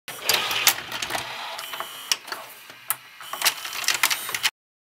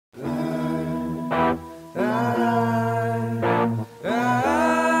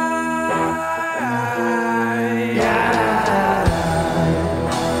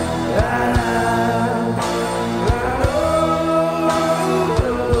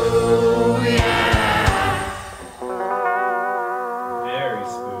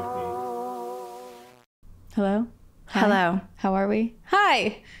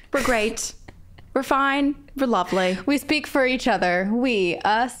We're great. We're fine. We're lovely. We speak for each other. We,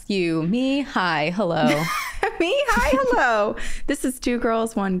 us, you, me, hi, hello. Me, hi, hello. This is Two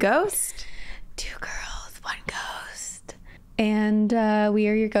Girls, One Ghost. Two girls, one ghost. And we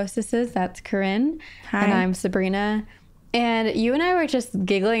are your ghostesses. That's Corinne. Hi. And I'm Sabrina. And you and I were just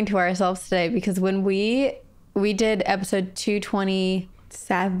giggling to ourselves today because when we did episode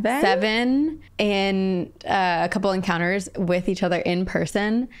 227 and a couple encounters with each other in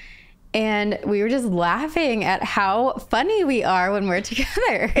person, and we were just laughing at how funny we are when we're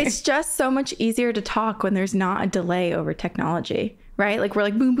together. It's just so much easier to talk when there's not a delay over technology, right? Like we're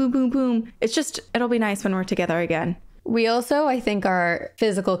like boom, boom, boom, boom. It's just, it'll be nice when we're together again. We also, I think, are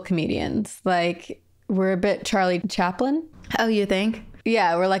physical comedians. Like we're a bit Charlie Chaplin. Oh, you think?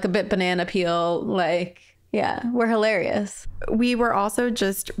 Yeah, we're like a bit Banana Peel. Like, yeah, we're hilarious. We were also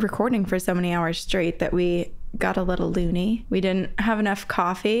just recording for so many hours straight that we got a little loony. We didn't have enough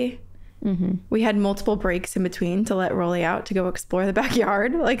coffee. Mm-hmm. We had multiple breaks in between to let Rolly out to go explore the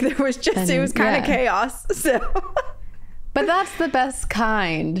backyard. Like there was just, it was kind of chaos. So, but that's the best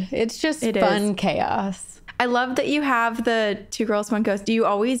kind. It's just fun chaos. I love that you have the Two Girls, One Ghost. Do you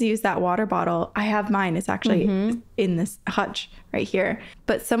always use that water bottle? I have mine. It's actually in this hutch right here.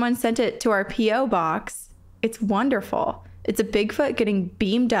 But someone sent it to our P.O. box. It's wonderful. It's a Bigfoot getting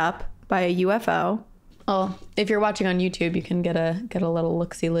beamed up by a UFO. Oh, if you're watching on YouTube, you can get a little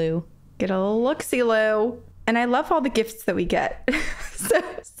look-see-loo. Get a little look-see-loo. And I love all the gifts that we get. So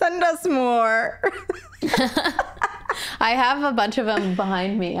send us more. I have a bunch of them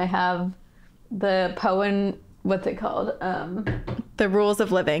behind me. I have the Poe, what's it called? The Rules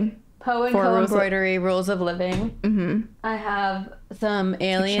of Living. Poe and Co-embroidery Rules of Living. Mm-hmm. I have some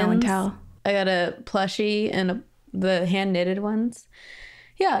aliens. Show and tell. I got a plushie and the hand knitted ones.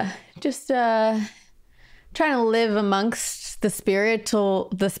 Yeah, just trying to live amongst the spirits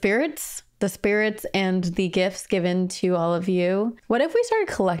and the gifts given to all of you. What if we started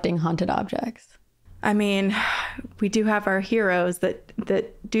collecting haunted objects? I mean, we do have our heroes that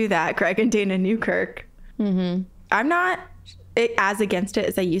do that, Greg and Dana Newkirk. Mm-hmm. I'm not as against it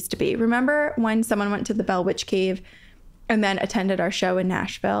as I used to be. Remember when someone went to the Bell Witch Cave and then attended our show in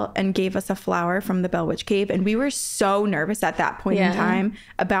Nashville and gave us a flower from the Bell Witch Cave? And we were so nervous at that point in time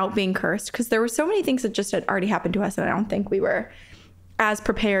about being cursed because there were so many things that just had already happened to us, and I don't think we were as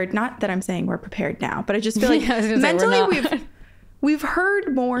prepared. Not that I'm saying we're prepared now, but I just feel like mentally we've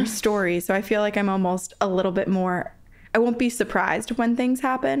heard more stories, so I feel like I'm almost a little bit more. I won't be surprised when things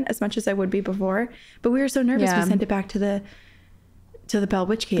happen as much as I would be before. But we were so nervous we sent it back to the Bell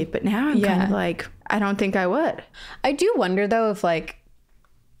Witch Cave. But now I'm kind of like, I don't think I would. I do wonder though if like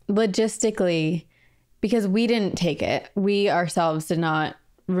logistically, because we didn't take it, we ourselves did not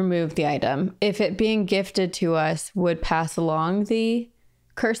remove the item, if it being gifted to us would pass along the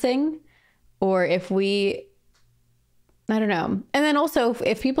cursing, or if we, I don't know. And then also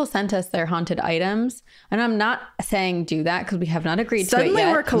if people sent us their haunted items, and I'm not saying do that because we have not agreed to it yet.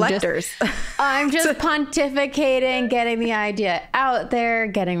 Suddenly we're collectors. I'm just pontificating, getting the idea out there,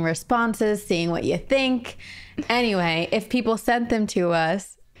 getting responses, seeing what you think. Anyway, if people sent them to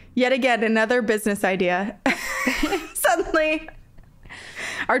us. Yet again, another business idea. Suddenly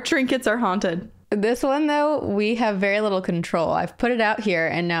our trinkets are haunted. This one though, we have very little control. I've put it out here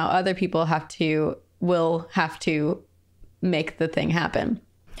and now other people will have to make the thing happen.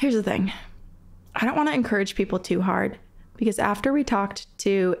 Here's the thing. I don't want to encourage people too hard because after we talked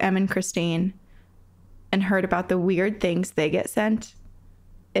to Em and Christine and heard about the weird things they get sent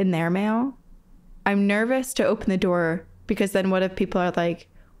in their mail, I'm nervous to open the door because then what if people are like,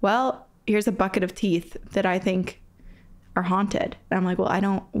 well, here's a bucket of teeth that I think are haunted. And I'm like, well, I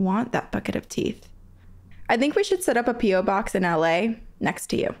don't want that bucket of teeth. I think we should set up a P.O. box in LA next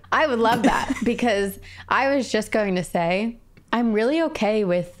to you. I would love that because I was just going to say, I'm really okay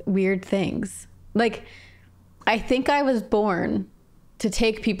with weird things. Like, I think I was born to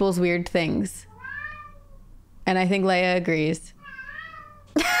take people's weird things. And I think Leia agrees.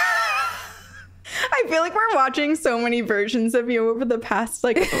 I feel like we're watching so many versions of you over the past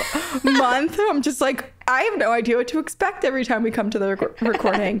month. I'm just like, I have no idea what to expect every time we come to the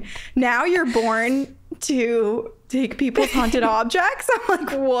recording. Now you're born to take people's haunted objects. I'm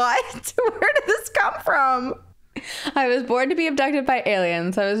like, what? Where did this come from? I was born to be abducted by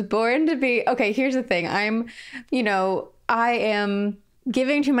aliens. I was born to be... Okay, here's the thing. I am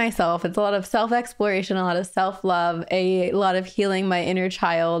giving to myself. It's a lot of self-exploration, a lot of self-love, a lot of healing my inner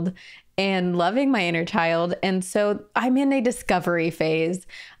child and loving my inner child. And so I'm in a discovery phase.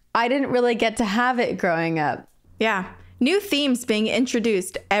 I didn't really get to have it growing up. Yeah. New themes being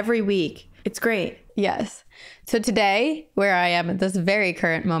introduced every week. It's great. Yes. So today, where I am at this very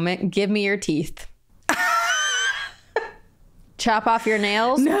current moment, give me your teeth. Chop off your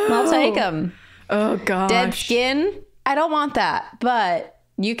nails. No. I'll take them. Oh, gosh. Dead skin. I don't want that, but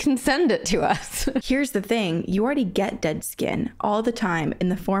you can send it to us. Here's the thing. You already get dead skin all the time in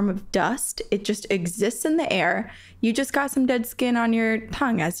the form of dust. It just exists in the air. You just got some dead skin on your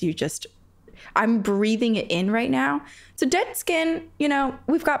tongue I'm breathing it in right now. So dead skin,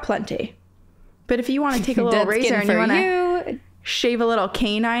 we've got plenty. But if you want to take a little razor and you want to shave a little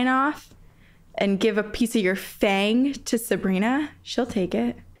canine off and give a piece of your fang to Sabrina, she'll take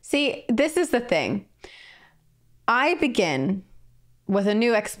it. See, this is the thing. I begin with a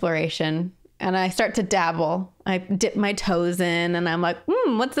new exploration and I start to dabble. I dip my toes in and I'm like,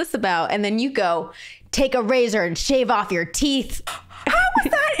 what's this about? And then you go, take a razor and shave off your teeth. How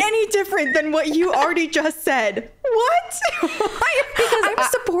is that any different than what you already just said? What? Because I'm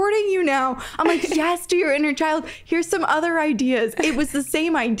supporting you now. I'm like, yes, to your inner child. Here's some other ideas. It was the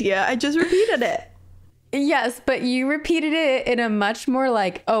same idea. I just repeated it. Yes, but you repeated it in a much more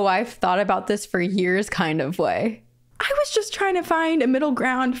like, oh, I've thought about this for years kind of way. I was just trying to find a middle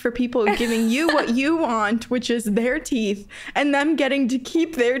ground for people giving you what you want, which is their teeth, and them getting to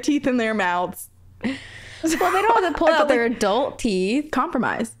keep their teeth in their mouths. Well, they don't have to pull out their adult teeth.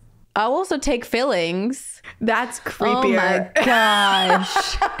 Compromise. I'll also take fillings. That's creepier. Oh my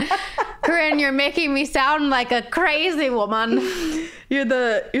gosh. Corinne, you're making me sound like a crazy woman. You're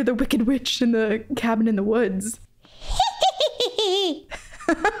the wicked witch in the cabin in the woods.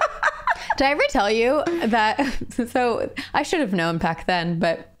 Did I ever tell you that? So I should have known back then,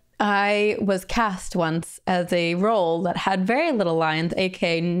 but I was cast once as a role that had very little lines,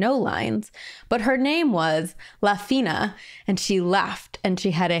 aka no lines, but her name was La Fina, and she laughed, and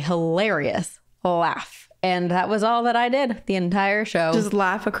she had a hilarious laugh. And that was all that I did the entire show. Just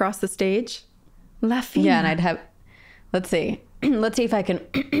laugh across the stage? La Fina. Yeah, and I'd have, let's see if I can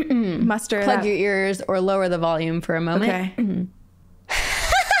muster plug your ears or lower the volume for a moment. Okay.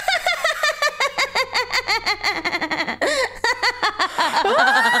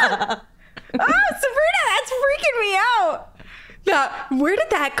 Sabrina, that's freaking me out. Where did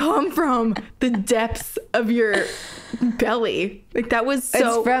that come from? The depths of your belly. Like that was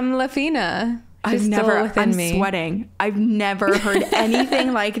so. It's from La Fina. I'm sweating. I've never heard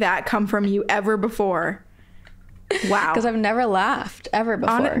anything like that come from you ever before. Wow. Because I've never laughed ever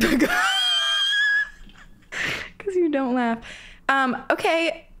before. Because you don't laugh.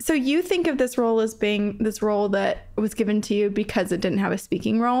 Okay. So you think of this role as being this role that was given to you because it didn't have a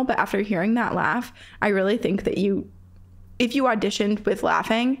speaking role. But after hearing that laugh, I really think that if you auditioned with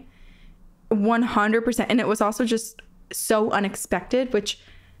laughing, 100%, and it was also just so unexpected, which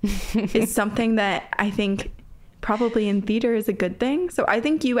is something that I think probably in theater is a good thing. So I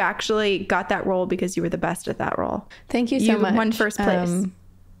think you actually got that role because you were the best at that role. Thank you so much. You won first place.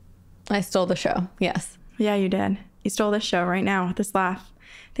 I stole the show. Yes. Yeah, you did. You stole this show right now with this laugh.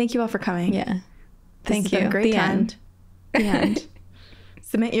 Thank you all for coming. Yeah. Thank you. Been a great time. The end.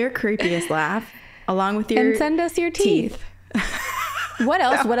 Submit your creepiest laugh along with your and send us your teeth. What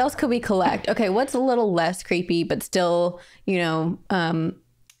else? What else could we collect? Okay, what's a little less creepy but still,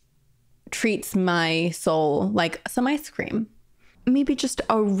 treats my soul like some ice cream? Maybe just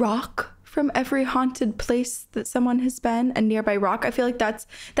a rock from every haunted place that someone has been, a nearby rock. I feel like that's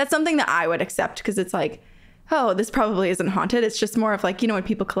something that I would accept because it's like, oh, this probably isn't haunted. It's just more of like, when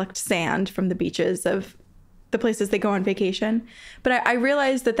people collect sand from the beaches of the places they go on vacation. But I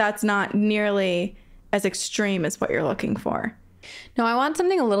realize that that's not nearly as extreme as what you're looking for. No, I want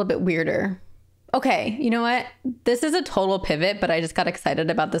something a little bit weirder. Okay, you know what? This is a total pivot, but I just got excited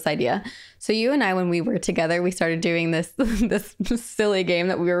about this idea. So you and I, when we were together, we started doing this silly game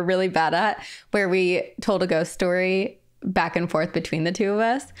that we were really bad at, where we told a ghost story back and forth between the two of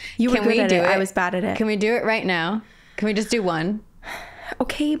us. You were good at it. I was bad at it. Can we do it right now? Can we just do one?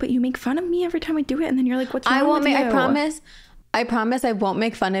 Okay, but you make fun of me every time I do it, and then you're like, "What's wrong with you?" I promise I won't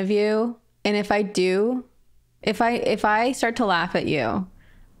make fun of you. And if I do, if I start to laugh at you,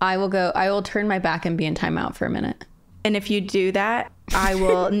 I will turn my back and be in timeout for a minute. And if you do that, I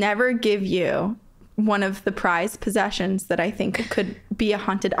will never give you one of the prized possessions that I think could be a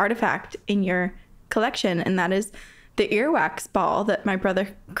haunted artifact in your collection, and that is the earwax ball that my brother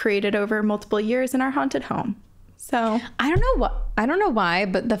created over multiple years in our haunted home. So I don't know why,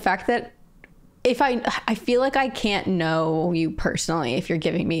 but the fact that if I feel like I can't know you personally if you're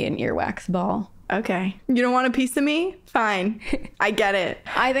giving me an earwax ball. Okay. You don't want a piece of me? Fine. I get it.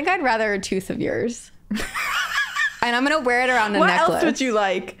 I think I'd rather a tooth of yours. And I'm going to wear it around a necklace. What else would you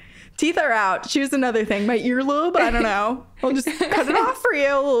like? Teeth are out. Choose another thing. My earlobe? I don't know. I'll just cut it off for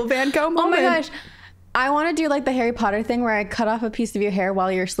you. A little Van Gogh moment. Oh my gosh. I want to do like the Harry Potter thing where I cut off a piece of your hair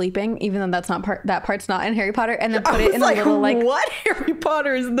while you're sleeping, even though that's not that part's not in Harry Potter, and then put it in a little like, what Harry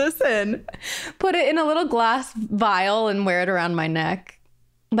Potter is this in? Put it in a little glass vial and wear it around my neck.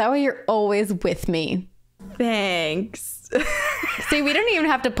 That way you're always with me. Thanks. See, we didn't even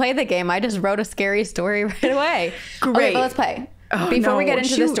have to play the game. I just wrote a scary story right away. Great. Okay, but let's play. Before we get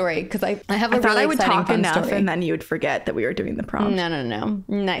into the story, because I have a really exciting fun enough story. And then you would forget that we were doing the prompt. No.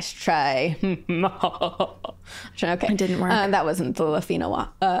 Nice try. Okay. It didn't work. That wasn't the Lafina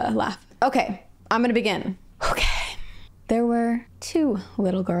laugh. Okay, I'm going to begin. Okay. There were 2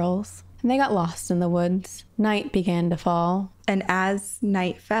 little girls, and they got lost in the woods. Night began to fall. And as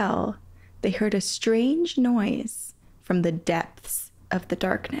night fell, they heard a strange noise from the depths of the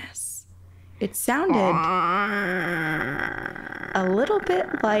darkness. It sounded a little bit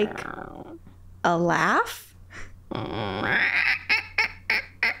like a laugh.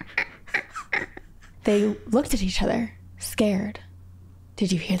 They looked at each other, scared.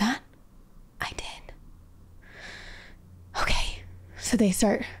 Did you hear that? I did. Okay, so they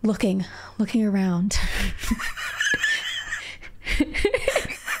start looking around.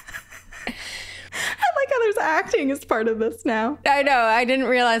 There's acting as part of this now. I know. I didn't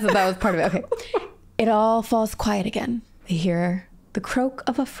realize that was part of it. Okay. It all falls quiet again. They hear the croak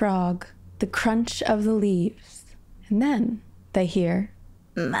of a frog, the crunch of the leaves, and then they hear,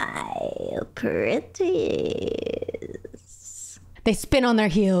 "My pretties." They spin on their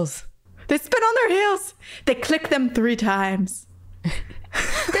heels. They click them 3 times.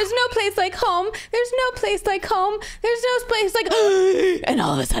 There's no place like home. There's no place like home. There's no place like... And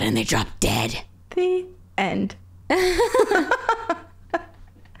all of a sudden they drop dead. The end.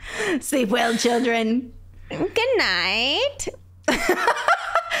 Sleep well, children. Good night. You're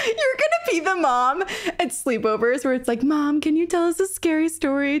gonna be the mom at sleepovers where it's like, Mom, can you tell us a scary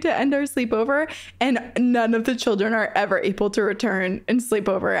story to end our sleepover? And none of the children are ever able to return and sleep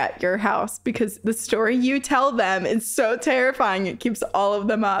over at your house because the story you tell them is so terrifying. It keeps all of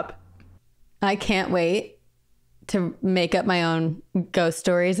them up. I can't wait to make up my own ghost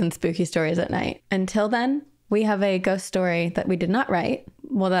stories and spooky stories at night. Until then, we have a ghost story that we did not write.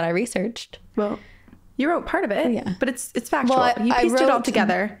 Well, that I researched. Well, you wrote part of it, yeah, but it's factual. Well, you pieced it all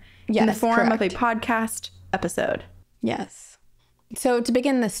together in the form correct. of a podcast episode. Yes. So to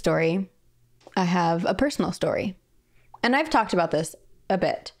begin this story, I have a personal story. And I've talked about this a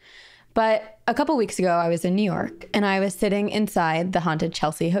bit. But a couple weeks ago, I was in New York and I was sitting inside the haunted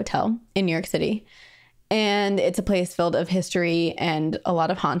Chelsea Hotel in New York City. And it's a place filled of history and a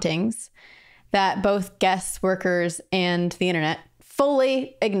lot of hauntings that both guests, workers, and the internet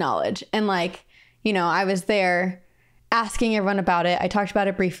fully acknowledge. And like, you know, I was there asking everyone about it. I talked about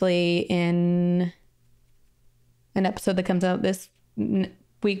it briefly in an episode that comes out this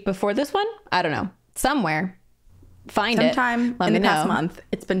week before this one. I don't know. Somewhere. Sometime in the past month,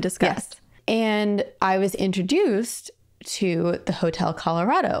 it's been discussed. Yes. And I was introduced to the Hotel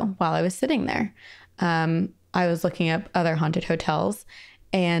Colorado while I was sitting there. I was looking up other haunted hotels,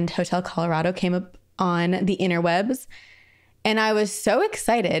 and Hotel Colorado came up on the interwebs. And I was so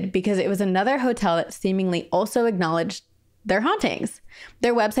excited because it was another hotel that seemingly also acknowledged their hauntings.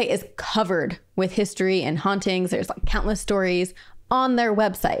 Their website is covered with history and hauntings. There's like countless stories on their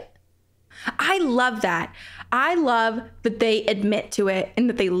website. I love that. I love that they admit to it and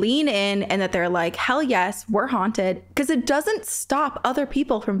that they lean in and that they're like, hell yes, we're haunted, because it doesn't stop other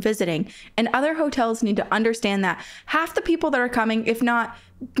people from visiting. And other hotels need to understand that half the people that are coming, if not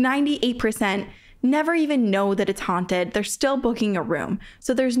 98%, never even know that it's haunted. They're still booking a room.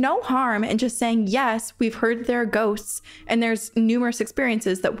 So there's no harm in just saying, yes, we've heard there are ghosts and there's numerous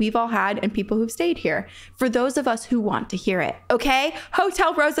experiences that we've all had and people who've stayed here, for those of us who want to hear it. Okay?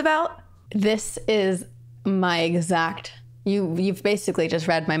 Hotel Roosevelt. This is my exact... You've basically just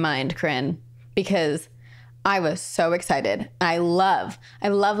read my mind, Corinne, because I was so excited. I love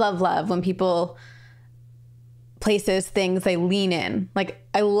when people... places, things, they lean in. Like,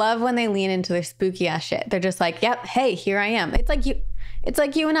 I love when they lean into their spooky ass shit. They're just like, yep, hey, here I am. It's like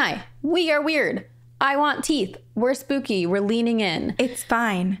you and I. We are weird. I want teeth. We're spooky. We're leaning in. It's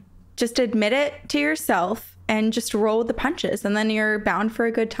fine. Just admit it to yourself and just roll with the punches, and then you're bound for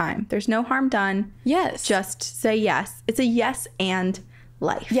a good time. There's no harm done. Yes. Just say yes. It's a yes and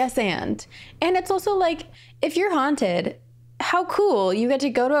life. Yes and. And it's also like, if you're haunted, how cool. You get to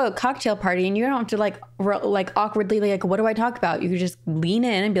go to a cocktail party and you don't have to like awkwardly like, what do I talk about? You could just lean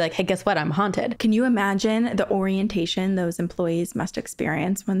in and be like, hey, guess what? I'm haunted. Can you imagine the orientation those employees must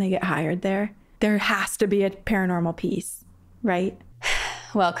experience when they get hired there? There has to be a paranormal piece, right?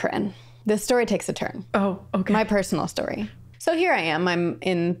 Well, Corinne, this story takes a turn. Oh, okay. My personal story. So here I am. I'm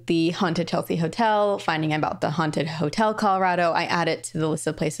in the Haunted Chelsea Hotel, finding out about the Haunted Hotel Colorado. I add it to the list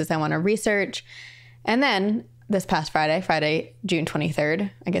of places I want to research. And then this past Friday, June 23rd,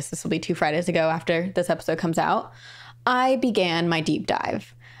 I guess this will be 2 Fridays ago after this episode comes out, I began my deep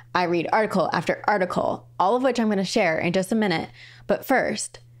dive. I read article after article, all of which I'm going to share in just a minute. But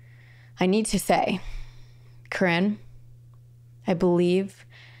first, I need to say, Corinne, I believe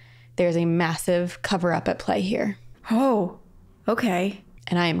there's a massive cover-up at play here. Oh, okay.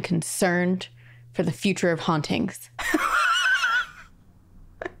 And I am concerned for the future of hauntings.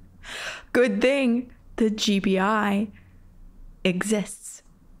 Good thing the GBI exists,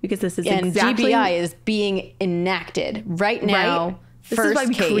 because this is and exactly... GBI is being enacted right now. Right? This is why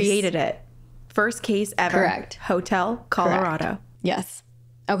we created it. First case ever. Correct. Hotel Colorado. Correct. Yes.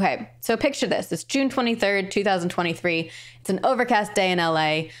 Okay, so picture this. It's June 23rd, 2023. It's an overcast day in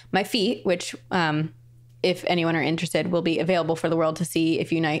LA. My feet, which, if anyone are interested, will be available for the world to see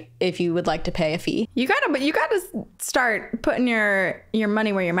if you would like to pay a fee. You gotta start putting your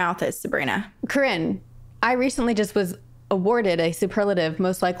money where your mouth is, Sabrina. Corinne, I recently just was awarded a superlative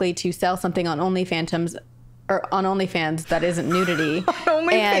most likely to sell something on OnlyFans that isn't nudity.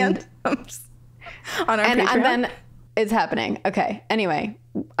 OnlyFans. On our Patreon. And then it's happening. Okay. Anyway,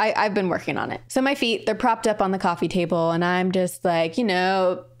 I've been working on it. So my feet, they're propped up on the coffee table and I'm just like,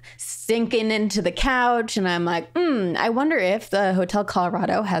 sinking into the couch. And I'm like, I wonder if the Hotel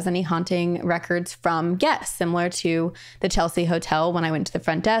Colorado has any haunting records from guests, similar to the Chelsea Hotel. When I went to the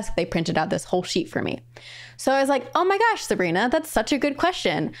front desk, they printed out this whole sheet for me. So I was like, oh my gosh, Sabrina, that's such a good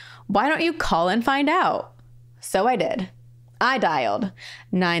question. Why don't you call and find out? So I did. I dialed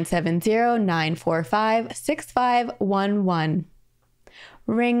 970-945-6511.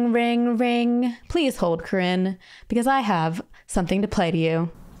 Ring, ring, ring. Please hold, Corinne, because I have something to play to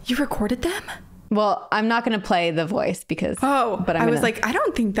you. You recorded them? Well, I'm not going to play the voice because... but I was like, I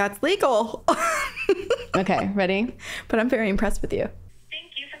don't think that's legal. Okay, ready? But I'm very impressed with you.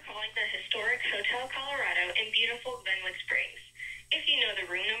 Thank you for calling the historic Hotel Colorado in beautiful Glenwood Springs. If you know the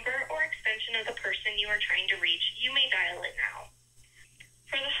room number or extension of the person you are trying to reach, you may dial it now.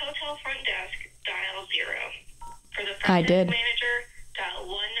 For the hotel front desk, dial 0. For the front desk manager, dial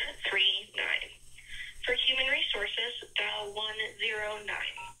 139. For human resources, dial 109.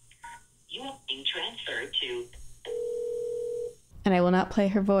 You are being transferred to... And I will not play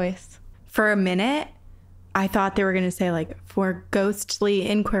her voice. For a minute, I thought they were going to say, like, for ghostly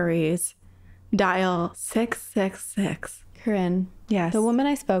inquiries, dial 666. Corinne. Yes. The woman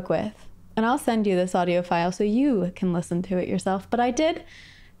I spoke with, and I'll send you this audio file so you can listen to it yourself, but I did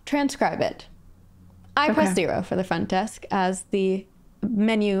transcribe it. I pressed 0 for the front desk as the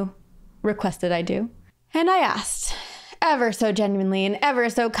menu requested I do. And I asked, ever so genuinely and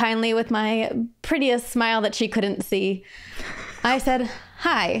ever so kindly with my prettiest smile that she couldn't see, I said,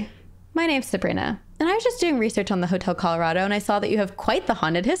 hi, my name's Sabrina, and I was just doing research on the Hotel Colorado, and I saw that you have quite the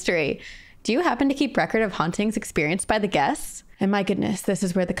haunted history. Do you happen to keep record of hauntings experienced by the guests? And my goodness, this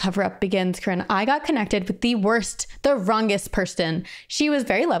is where the cover-up begins, Corinne. I got connected with the wrongest person. She was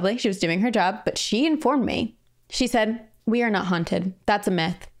very lovely. She was doing her job, but she informed me. She said, we are not haunted. That's a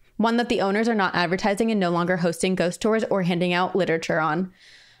myth. One that the owners are not advertising and no longer hosting ghost tours or handing out literature on.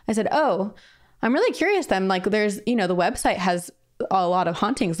 I said, oh, I'm really curious then. Like there's, the website has a lot of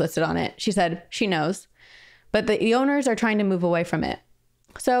hauntings listed on it. She said she knows, but the owners are trying to move away from it.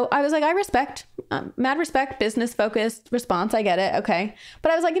 So I was like, I respect, mad respect, business focused response. I get it. Okay.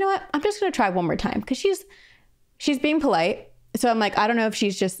 But I was like, you know what? I'm just going to try one more time because she's being polite. So I'm like, I don't know if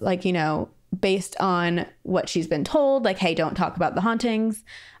she's just like, based on what she's been told, like, hey, don't talk about the hauntings,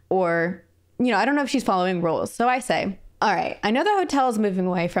 or, I don't know if she's following rules. So I say, all right, I know the hotel is moving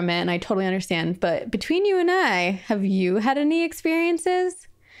away from it and I totally understand, but between you and I, have you had any experiences?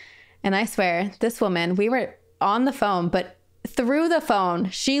 And I swear this woman, we were on the phone, but through the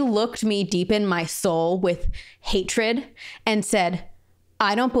phone, she looked me deep in my soul with hatred and said,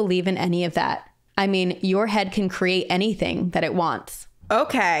 I don't believe in any of that. I mean, your head can create anything that it wants.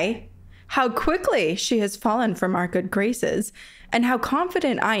 Okay. How quickly she has fallen from our good graces, and how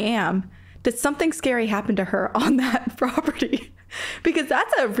confident I am that something scary happened to her on that property. Because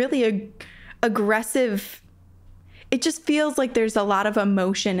that's a really aggressive... It just feels like there's a lot of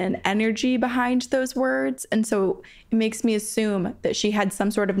emotion and energy behind those words. And so it makes me assume that she had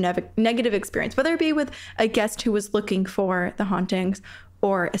some sort of negative experience, whether it be with a guest who was looking for the hauntings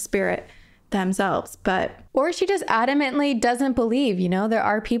or a spirit themselves. Or she just adamantly doesn't believe, there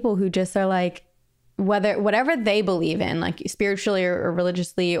are people who just are like, whatever they believe in, like spiritually or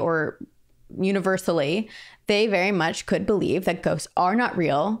religiously or universally, they very much could believe that ghosts are not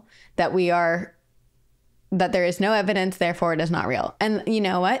real, that there is no evidence, therefore it is not real. And you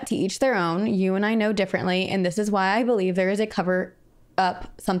know what? To each their own. You and I know differently. And this is why I believe there is a cover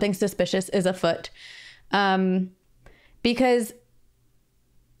up. Something suspicious is afoot. Because,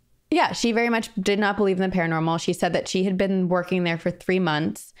 yeah, she very much did not believe in the paranormal. She said that she had been working there for 3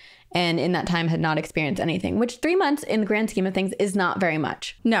 months and in that time had not experienced anything, which 3 months in the grand scheme of things is not very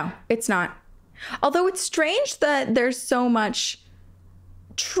much. No, it's not. Although it's strange that there's so much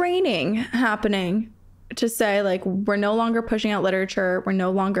training happening to say, like, we're no longer pushing out literature. We're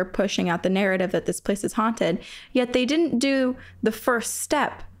no longer pushing out the narrative that this place is haunted. Yet they didn't do the first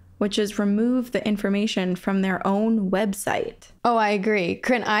step, which is remove the information from their own website. Oh, I agree.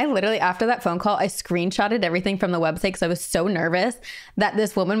 Corinne, I literally, after that phone call, I screenshotted everything from the website because I was so nervous that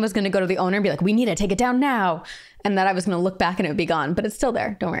this woman was going to go to the owner and be like, we need to take it down now. And that I was going to look back and it would be gone. But it's still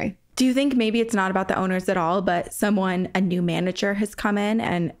there. Don't worry. Do you think maybe it's not about the owners at all, but a new manager has come in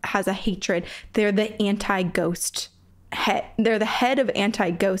and has a hatred? They're the anti-ghost head. They're the head of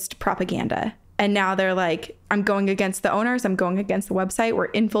anti-ghost propaganda. And now they're like, I'm going against the owners. I'm going against the website. We're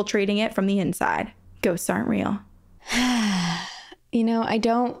infiltrating it from the inside. Ghosts aren't real. You know, I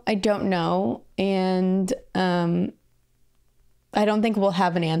don't know. And I don't think we'll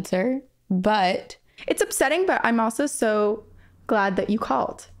have an answer, but it's upsetting, but I'm also so glad that you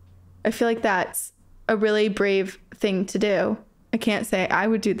called. I feel like that's a really brave thing to do. I can't say I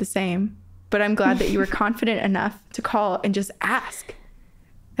would do the same, but I'm glad that you were confident enough to call and just ask.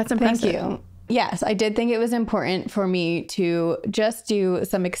 That's impressive. Thank you. Yes, I did think it was important for me to just do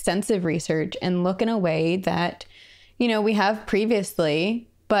some extensive research and look in a way that, you know, we have previously,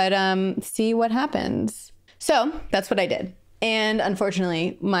 but see what happens. So that's what I did. And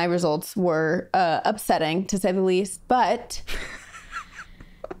unfortunately, my results were upsetting, to say the least. But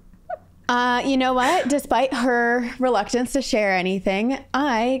you know what? Despite her reluctance to share anything,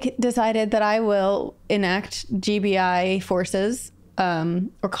 I decided that I will enact GBI forces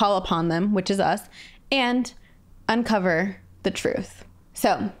or call upon them, which is us, and uncover the truth.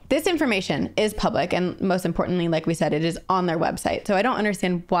 So this information is public. And most importantly, like we said, it is on their website. So I don't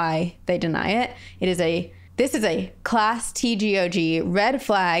understand why they deny it. This is a class TGOG red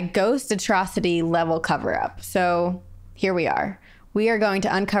flag ghost atrocity level cover up. So here we are. We are going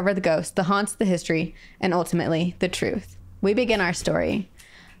to uncover the ghost, the haunts, the history, and ultimately the truth. We begin our story.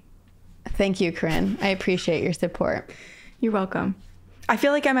 Thank you, Corinne. I appreciate your support. You're welcome. I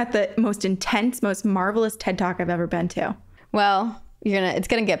feel like I'm at the most intense, most marvelous TED Talk I've ever been to. Well, it's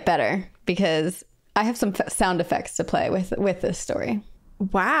gonna get better because I have some sound effects to play with this story.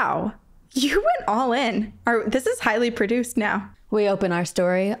 Wow. You went all in. This is highly produced now. We open our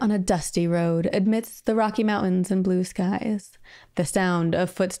story on a dusty road amidst the Rocky Mountains and blue skies. The sound of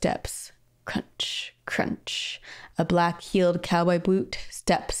footsteps. Crunch, crunch. A black-heeled cowboy boot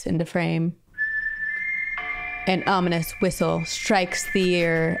steps into frame. An ominous whistle strikes the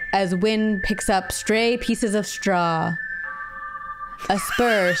ear as wind picks up stray pieces of straw. A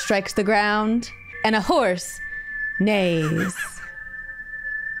spur strikes the ground, and a horse neighs.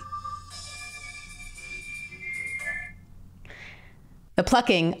 The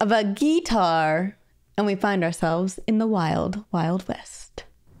plucking of a guitar, and we find ourselves in the wild, wild west.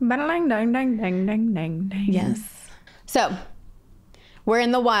 Yes. So, we're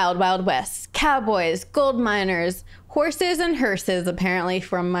in the wild, wild west. Cowboys, gold miners, horses and hearses, apparently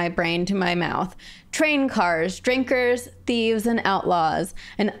from my brain to my mouth. Train cars, drinkers, thieves, and outlaws.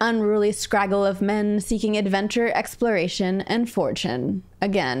 An unruly scraggle of men seeking adventure, exploration, and fortune.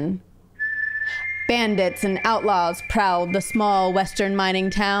 Again. Bandits and outlaws prowled the small western mining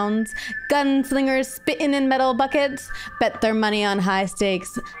towns. Gunslingers spitting in metal buckets bet their money on high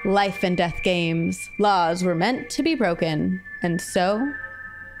stakes, life and death games. Laws were meant to be broken, and so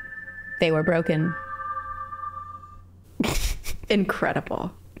they were broken.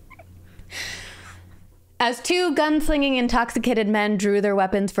 Incredible. As two gunslinging intoxicated men drew their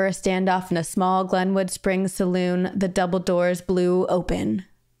weapons for a standoff in a small Glenwood Springs saloon, the double doors blew open.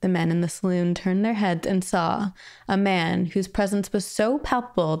 The men in the saloon turned their heads and saw a man whose presence was so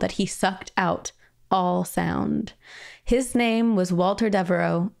palpable that he sucked out all sound. His name was Walter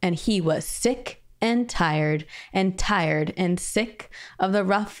Devereaux, and he was sick and tired and sick of the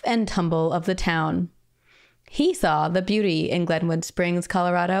rough and tumble of the town. He saw the beauty in Glenwood Springs,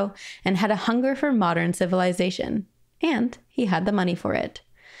 Colorado, and had a hunger for modern civilization, and he had the money for it.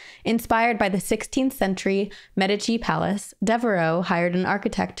 Inspired by the 16th century Medici Palace, Devereaux hired an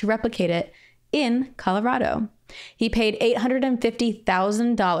architect to replicate it in Colorado. He paid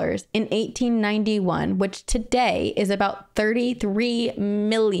 $850,000 in 1891, which today is about $33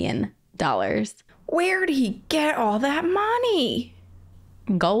 million. Where'd he get all that money?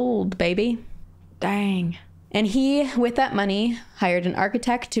 Gold, baby. Dang. And he, with that money, hired an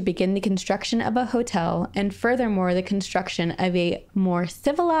architect to begin the construction of a hotel and furthermore, the construction of a more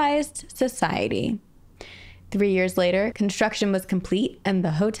civilized society. 3 years later, construction was complete and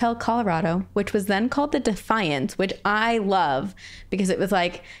the Hotel Colorado, which was then called the Defiance, which I love because it was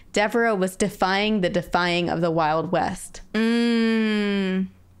like Devereaux was defying the defying of the Wild West. And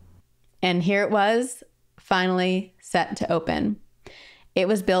here it was, finally set to open. It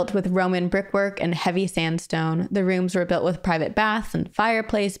was built with Roman brickwork and heavy sandstone. The rooms were built with private baths and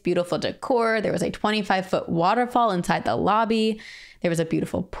fireplace, beautiful decor. There was a 25-foot waterfall inside the lobby. There was a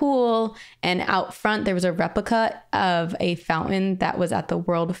beautiful pool. And out front, there was a replica of a fountain that was at the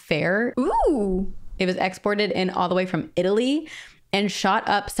World Fair. Ooh. It was exported in all the way from Italy and shot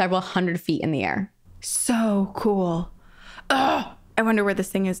up several hundred feet in the air. So cool. Oh, I wonder where this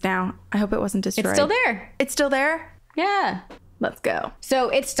thing is now. I hope it wasn't destroyed. It's still there. It's still there? Yeah. Let's go. So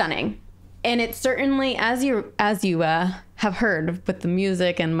it's stunning. And it's certainly, as you have heard with the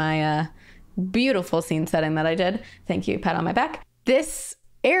music and my beautiful scene setting that I did, thank you, pat on my back. This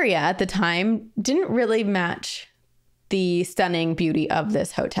area at the time didn't really match the stunning beauty of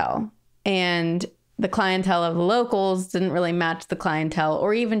this hotel. And the clientele of the locals didn't really match the clientele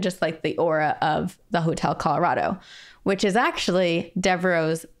or even just like the aura of the Hotel Colorado, which is actually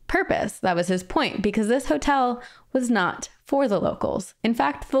Devereaux's purpose. That was his point, because this hotel was not for the locals. In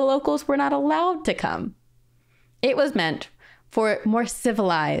fact, the locals were not allowed to come. It was meant for more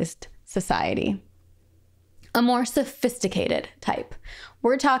civilized society, a more sophisticated type.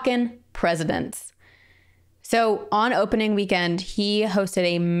 We're talking presidents. So on opening weekend, he hosted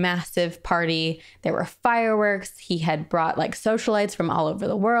a massive party. There were fireworks. He had brought like socialites from all over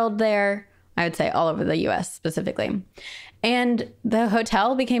the world there. I would say all over the US specifically. And the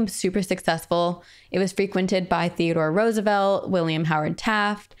hotel became super successful. It was frequented by Theodore Roosevelt, William Howard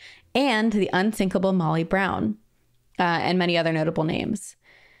Taft, and the unsinkable Molly Brown, and many other notable names.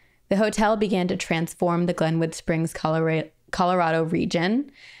 The hotel began to transform the Glenwood Springs, Colorado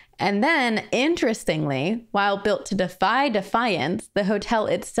region. And then, interestingly, while built to defy defiance, the hotel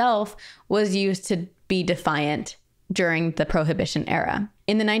itself was used to be defiant during the Prohibition era.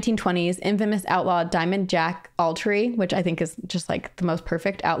 In the 1920s, infamous outlaw Diamond Jack Altry, which I think is just like the most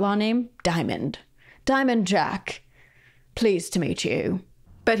perfect outlaw name, Diamond Jack, pleased to meet you.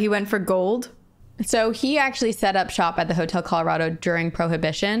 But he went for gold? So he actually set up shop at the Hotel Colorado during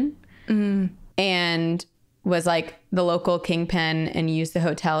Prohibition and was like the local kingpin and used the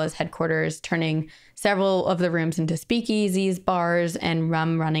hotel as headquarters, turning several of the rooms into speakeasies, bars, and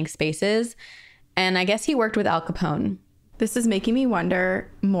rum running spaces. And I guess he worked with Al Capone. This is making me wonder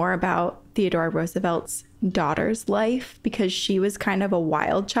more about Theodore Roosevelt's daughter's life, because she was kind of a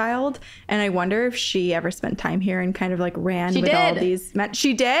wild child. And I wonder if she ever spent time here and kind of like ran with all these men.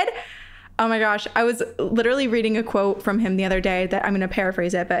 She did? Oh my gosh. I was literally reading a quote from him the other day that I'm going to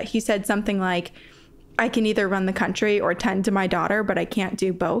paraphrase it, but he said something like, I can either run the country or tend to my daughter, but I can't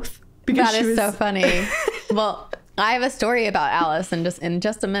do both. That is so funny. Well, I have a story about Alice in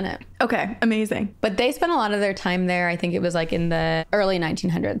just a minute. Okay, amazing. But they spent a lot of their time there. I think it was like in the early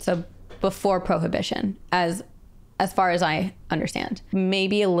 1900s, so before Prohibition, as far as I understand.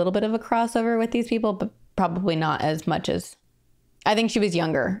 Maybe a little bit of a crossover with these people, but probably not as much as... I think she was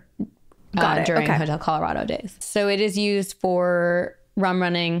younger during Hotel Colorado days. So it is used for rum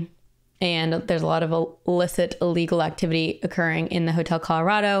running, and there's a lot of illicit, illegal activity occurring in the Hotel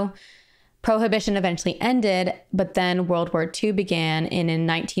Colorado. Prohibition eventually ended, but then World War II began, and in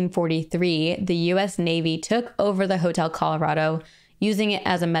 1943, the U.S. Navy took over the Hotel Colorado, using it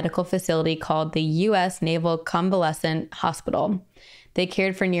as a medical facility called the U.S. Naval Convalescent Hospital. They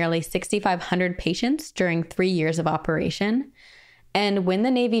cared for nearly 6,500 patients during 3 years of operation. And when the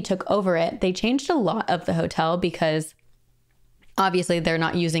Navy took over it, they changed a lot of the hotel because obviously they're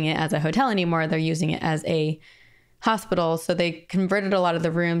not using it as a hotel anymore. They're using it as a hospital. So they converted a lot of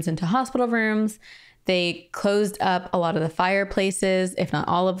the rooms into hospital rooms. They closed up a lot of the fireplaces, if not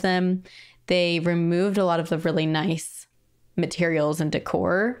all of them. They removed a lot of the really nice materials and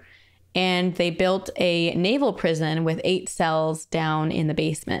decor. And they built a naval prison with 8 cells down in the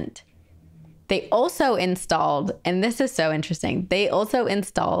basement. They also installed, and this is so interesting, they also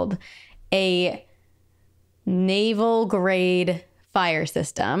installed a naval grade fire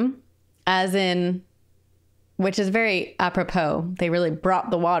system, as in, which is very apropos. They really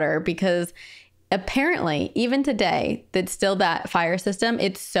brought the water because apparently even today, that's still that fire system.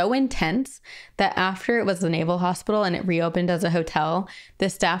 It's so intense that after it was the naval hospital and it reopened as a hotel, the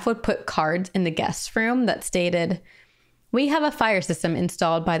staff would put cards in the guest room that stated, We have a fire system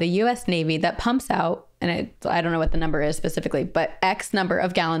installed by the U.S. Navy that pumps out, and I don't know what the number is specifically, but X number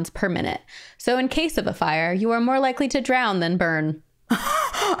of gallons per minute. So in case of a fire, you are more likely to drown than burn.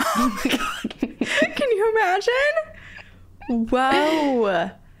 Oh my God. Can you imagine?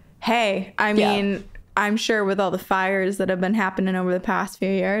 Whoa. Hey, I mean, I'm sure with all the fires that have been happening over the past few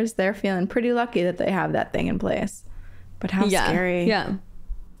years, they're feeling pretty lucky that they have that thing in place. But how scary. Yeah.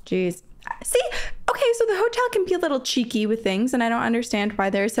 Jeez. See, okay, so the hotel can be a little cheeky with things, and I don't understand why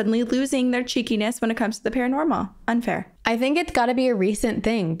they're suddenly losing their cheekiness when it comes to the paranormal. Unfair. I think it's got to be a recent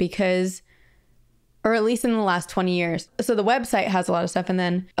thing because, or at least in the last 20 years. So the website has a lot of stuff, and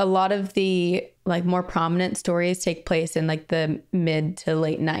then a lot of the like more prominent stories take place in like the mid to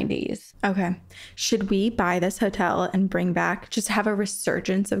late 90s. Okay. Should we buy this hotel and bring back, just have a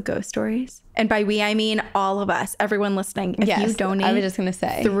resurgence of ghost stories? And by we, I mean all of us, everyone listening. If you donate I was just gonna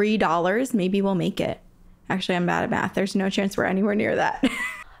say $3, maybe we'll make it. Actually, I'm bad at math. There's no chance we're anywhere near that.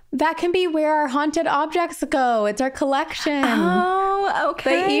 That can be where our haunted objects go. It's our collection. Oh,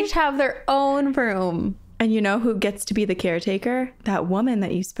 okay. They each have their own room. And you know who gets to be the caretaker? That woman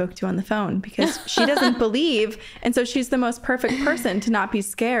that you spoke to on the phone, because she doesn't believe. And so she's the most perfect person to not be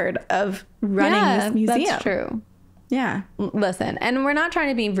scared of running this museum. That's true. Yeah. Listen, and we're not trying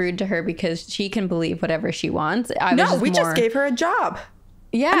to be rude to her because she can believe whatever she wants. We just gave her a job.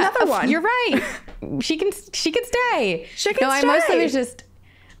 Yeah. Another one. You're right. She can stay. She can stay. I mostly was just...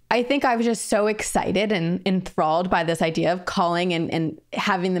 I think I was just so excited and enthralled by this idea of calling and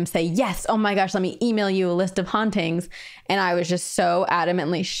having them say, yes, oh my gosh, let me email you a list of hauntings. And I was just so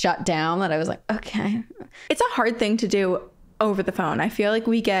adamantly shut down that I was like, okay. It's a hard thing to do over the phone. I feel like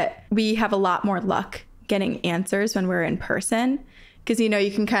we have a lot more luck getting answers when we're in person. Because, you know,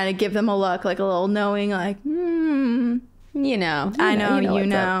 you can kind of give them a look, like a little knowing, like, You know. I know, you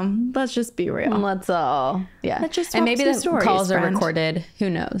know. Let's just be real. Let's all, yeah. Let's just and maybe the stories, calls friend. are recorded. Who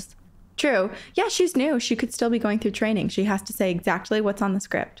knows? True. Yeah, she's new. She could still be going through training. She has to say exactly what's on the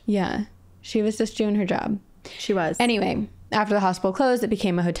script. Yeah. She was just doing her job. She was. Anyway, after the hospital closed, it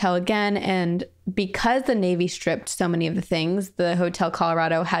became a hotel again. And because the Navy stripped so many of the things, the Hotel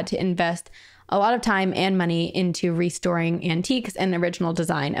Colorado had to invest a lot of time and money into restoring antiques and the original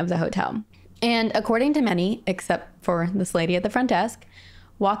design of the hotel. And according to many, except for this lady at the front desk,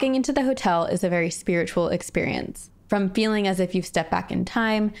 walking into the hotel is a very spiritual experience. From feeling as if you've stepped back in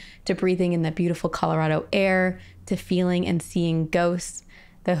time, to breathing in the beautiful Colorado air, to feeling and seeing ghosts,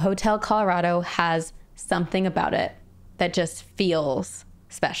 the Hotel Colorado has something about it that just feels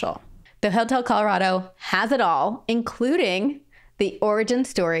special. The Hotel Colorado has it all, including the origin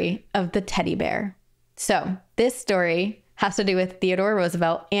story of the teddy bear. So this story has to do with Theodore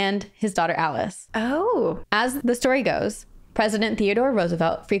Roosevelt and his daughter Alice. Oh. As the story goes, President Theodore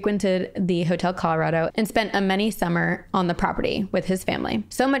Roosevelt frequented the Hotel Colorado and spent a many summer on the property with his family.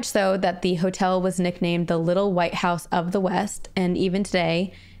 So much so that the hotel was nicknamed the Little White House of the West, and even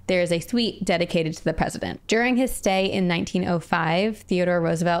today, there is a suite dedicated to the president. During his stay in 1905, Theodore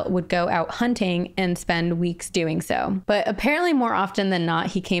Roosevelt would go out hunting and spend weeks doing so. But apparently more often than not,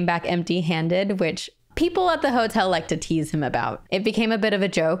 he came back empty-handed, which people at the hotel like to tease him about. It became a bit of a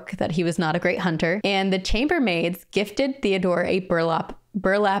joke that he was not a great hunter, and the chambermaids gifted Theodore a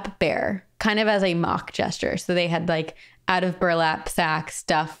burlap bear, kind of as a mock gesture. So they had like out of burlap sack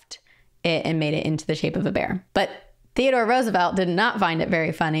stuffed it and made it into the shape of a bear. But Theodore Roosevelt did not find it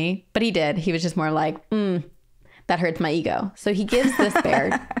very funny, but he did. He was just more like, that hurts my ego. So he gives this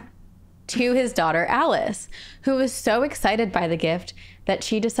bear to his daughter Alice, who was so excited by the gift that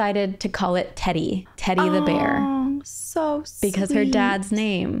she decided to call it Teddy the bear. Oh, so sweet. Because her dad's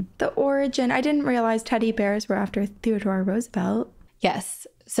name. The origin. I didn't realize teddy bears were after Theodore Roosevelt. Yes.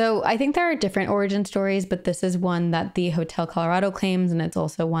 So I think there are different origin stories, but this is one that the Hotel Colorado claims, and it's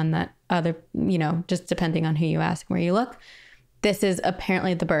also one that other, just depending on who you ask and where you look, this is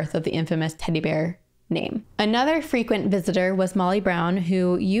apparently the birth of the infamous teddy bear name. Another frequent visitor was Molly Brown,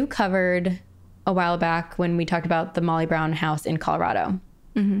 who you covered a while back when we talked about the Molly Brown house in Colorado.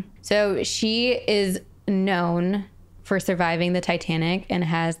 Mm-hmm. So she is known for surviving the Titanic and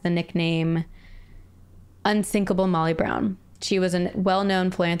has the nickname Unsinkable Molly Brown. She was a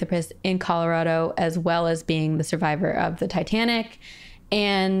well-known philanthropist in Colorado, as well as being the survivor of the Titanic.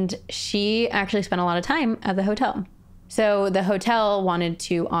 And she actually spent a lot of time at the hotel. So the hotel wanted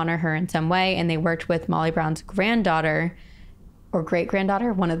to honor her in some way, and they worked with Molly Brown's granddaughter or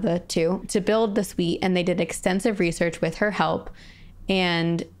great-granddaughter, one of the two, to build the suite. And they did extensive research with her help.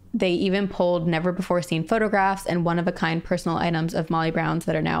 And they even pulled never-before-seen photographs and one-of-a-kind personal items of Molly Brown's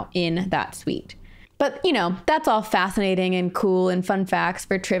that are now in that suite. But, that's all fascinating and cool and fun facts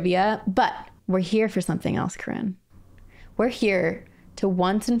for trivia. But we're here for something else, Corinne. We're here to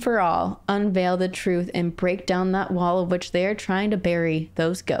once and for all unveil the truth and break down that wall of which they are trying to bury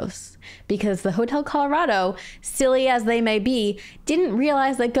those ghosts. Because the Hotel Colorado, silly as they may be, didn't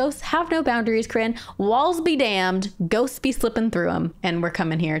realize that ghosts have no boundaries, Corinne. Walls be damned, ghosts be slipping through them, and we're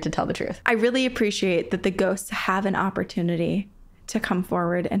coming here to tell the truth. I really appreciate that the ghosts have an opportunity to come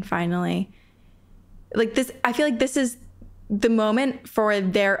forward and finally, like this, I feel like this is the moment for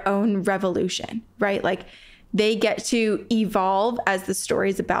their own revolution, right? Like, they get to evolve as the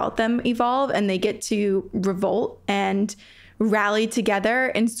stories about them evolve, and they get to revolt and rally together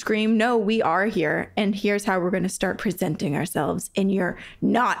and scream, no, we are here. And here's how we're going to start presenting ourselves in your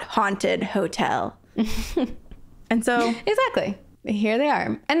not haunted hotel. And so exactly. Here they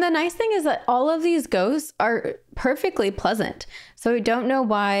are. And the nice thing is that all of these ghosts are perfectly pleasant. So we don't know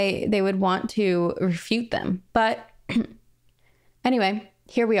why they would want to refute them. But anyway,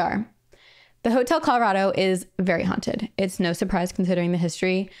 here we are. The Hotel Colorado is very haunted. It's no surprise considering the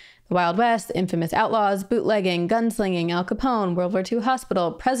history. The Wild West, infamous outlaws, bootlegging, gunslinging, Al Capone, World War II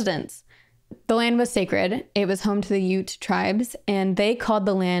hospital, presidents. The land was sacred. It was home to the Ute tribes, and they called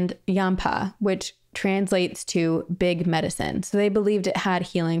the land Yampa, which translates to big medicine. So they believed it had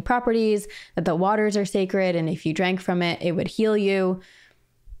healing properties, that the waters are sacred, and if you drank from it, it would heal you.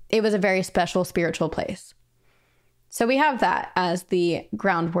 It was a very special spiritual place. So we have that as the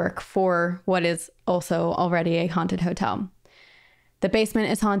groundwork for what is also already a haunted hotel. The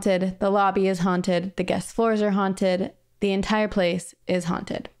basement is haunted, the lobby is haunted, the guest floors are haunted, the entire place is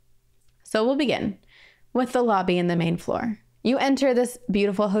haunted. So we'll begin with the lobby and the main floor. You enter this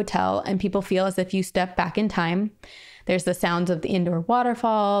beautiful hotel and people feel as if you step back in time. There's the sounds of the indoor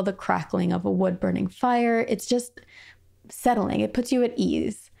waterfall, the crackling of a wood-burning fire. It's just settling. It puts you at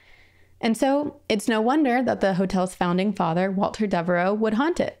ease. And so it's no wonder that the hotel's founding father, Walter Devereux, would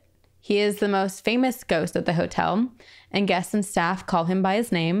haunt it. He is the most famous ghost at the hotel, and guests and staff call him by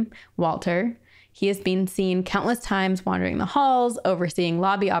his name, Walter. He has been seen countless times wandering the halls, overseeing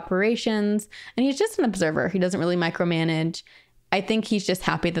lobby operations, and he's just an observer. He doesn't really micromanage. I think he's just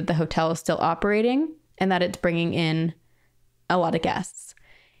happy that the hotel is still operating and that it's bringing in a lot of guests.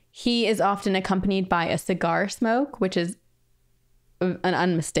 He is often accompanied by a cigar smoke, which is an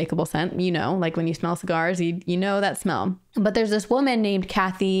unmistakable scent, you know, like when you smell cigars, you know that smell. But there's this woman named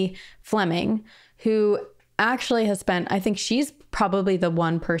Kathy Fleming who actually has spent, I think she's probably the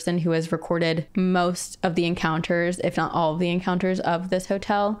one person who has recorded most of the encounters, if not all of the encounters of this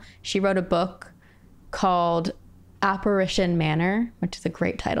hotel. She wrote a book called Apparition Manor, which is a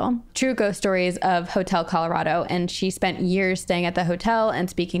great title. True ghost stories of Hotel Colorado. And she spent years staying at the hotel and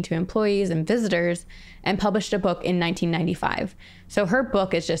speaking to employees and visitors and published a book in 1995. So her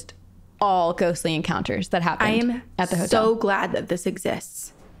book is just all ghostly encounters that happened at the hotel. So glad that this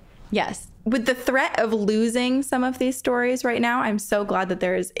exists. Yes. With the threat of losing some of these stories right now, I'm so glad that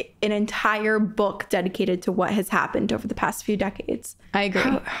there is an entire book dedicated to what has happened over the past few decades. I agree.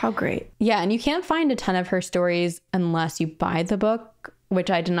 How great. Yeah, and you can't find a ton of her stories unless you buy the book,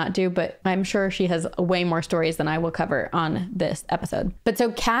 which I did not do, but I'm sure she has way more stories than I will cover on this episode. But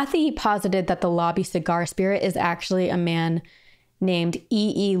so Kathy posited that the lobby cigar spirit is actually a man named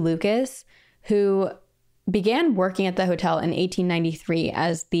E.E. Lucas, who began working at the hotel in 1893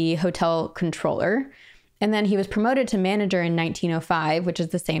 as the hotel controller. And then he was promoted to manager in 1905, which is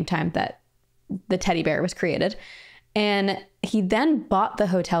the same time that the teddy bear was created. And he then bought the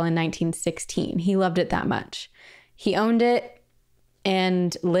hotel in 1916. He loved it that much. He owned it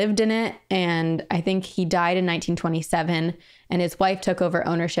and lived in it. And I think he died in 1927 and his wife took over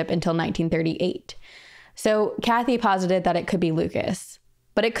ownership until 1938. So Kathy posited that it could be Lucas,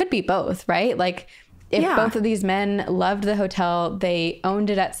 but it could be both, right? Like, if both of these men loved the hotel, they owned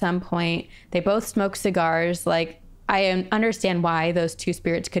it at some point, they both smoked cigars, like, I understand why those two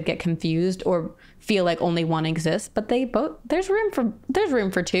spirits could get confused or feel like only one exists, but they both, there's room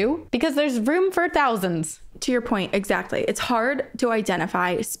for two because there's room for thousands. To your point, exactly. It's hard to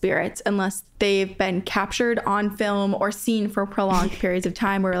identify spirits unless they've been captured on film or seen for prolonged periods of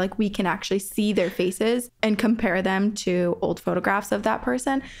time where like we can actually see their faces and compare them to old photographs of that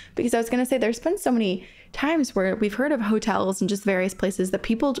person. Because I was going to say, there's been so many times where we've heard of hotels and just various places that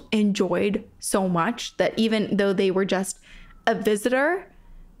people enjoyed so much that even though they were just a visitor,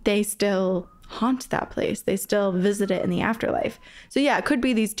 they still haunt that place. They still visit it in the afterlife. So yeah, it could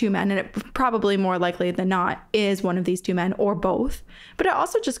be these two men, and it probably more likely than not is one of these two men or both. But it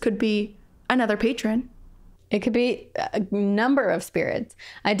also just could be another patron. It could be a number of spirits.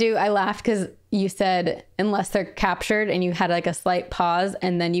 I laughed because you said unless they're captured, and you had like a slight pause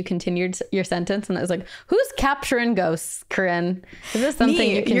and then you continued your sentence, and I was like, who's capturing ghosts, Corinne? Is this something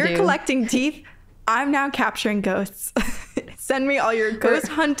you can do? You're collecting teeth. I'm now capturing ghosts. Send me all your ghost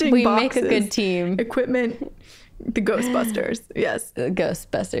hunting we boxes. make a good team. Equipment. The Ghostbusters. Yes. The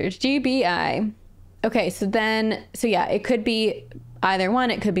Ghostbusters. GBI. Okay, so yeah, it could be either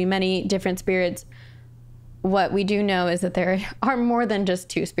one. It could be many different spirits. What we do know is that there are more than just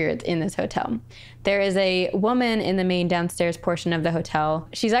 2 spirits in this hotel. There is a woman in the main downstairs portion of the hotel.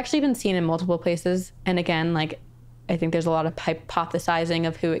 She's actually been seen in multiple places. And again, like, I think there's a lot of hypothesizing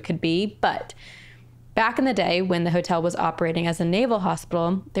of who it could be. But back in the day when the hotel was operating as a naval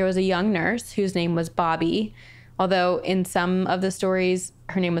hospital, there was a young nurse whose name was Bobby. Although in some of the stories,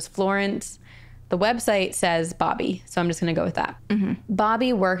 her name was Florence. The website says Bobby, so I'm just going to go with that. Mm-hmm.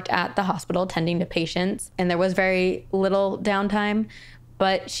 Bobby worked at the hospital tending to patients, and there was very little downtime,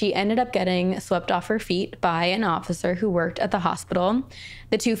 but she ended up getting swept off her feet by an officer who worked at the hospital.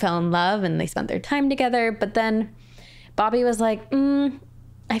 The two fell in love, and they spent their time together, but then Bobby was like,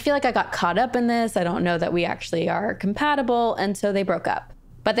 I feel like I got caught up in this. I don't know that we actually are compatible, and so they broke up.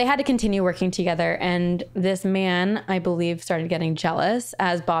 But they had to continue working together, and this man, I believe, started getting jealous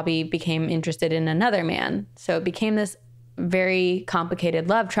as Bobby became interested in another man. So it became this very complicated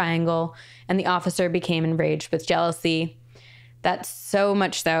love triangle, and the officer became enraged with jealousy. That's so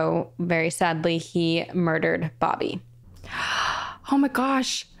much so, very sadly, he murdered Bobby. Oh my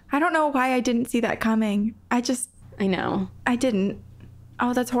gosh. I don't know why I didn't see that coming. I know. I didn't.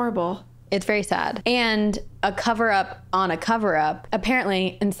 Oh, that's horrible. It's very sad. And a cover-up on a cover-up.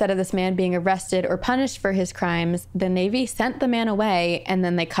 Apparently, instead of this man being arrested or punished for his crimes, the Navy sent the man away and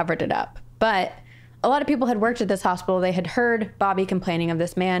then they covered it up. But a lot of people had worked at this hospital. They had heard Bobby complaining of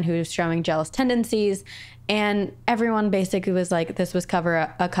this man who was showing jealous tendencies. And everyone basically was like, this was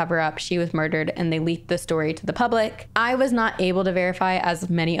a cover-up. She was murdered, and they leaked the story to the public. I was not able to verify, as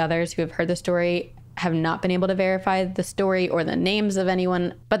many others who have heard the story have not been able to verify the story or the names of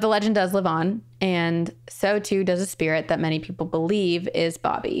anyone, but the legend does live on, and so too does a spirit that many people believe is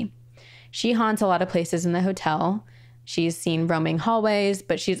Bobby. She haunts a lot of places in the hotel. She's seen roaming hallways,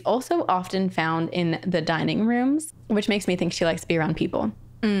 but she's also often found in the dining rooms, which makes me think she likes to be around people.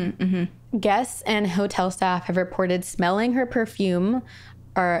 Mm-hmm. Guests and hotel staff have reported smelling her perfume,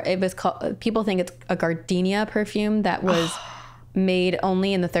 or it was called, people think it's a gardenia perfume that was made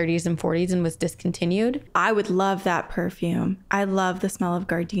only in the 30s and 40s and was discontinued. I would love that perfume. I love the smell of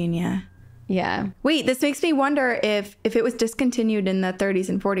gardenia. Yeah. Wait, this makes me wonder if it was discontinued in the 30s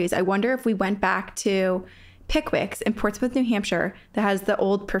and 40s. I wonder if we went back to Pickwick's in Portsmouth, New Hampshire, that has the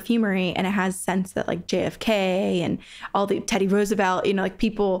old perfumery, and it has scents that like JFK and all the Teddy Roosevelt, like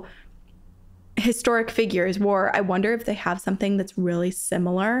people, historic figures wore. I wonder if they have something that's really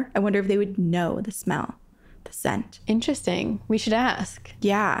similar. I wonder if they would know the smell. The scent. Interesting. We should ask.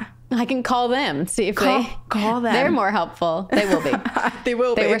 Yeah. I can call them, see if call them. They're more helpful. They will be. They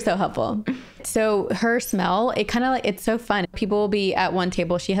will be. They were so helpful. So her smell, it kind of like, it's so fun. People will be at one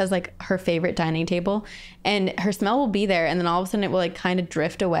table. She has like her favorite dining table, and her smell will be there. And then all of a sudden it will like kind of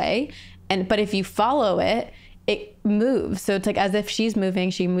drift away. But if you follow it, it moves. So it's like as if she's moving,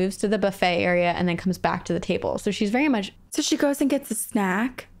 she moves to the buffet area and then comes back to the table. So she's very much. So she goes and gets a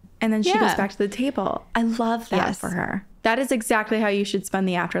snack. And then she goes back to the table. I love that for her. That is exactly how you should spend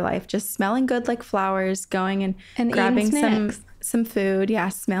the afterlife. Just smelling good like flowers, going and grabbing some food. Yeah,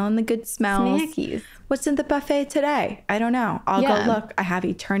 smelling the good smells. Snackies. What's in the buffet today? I don't know. I'll go look. I have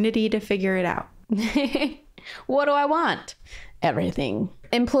eternity to figure it out. What do I want? Everything.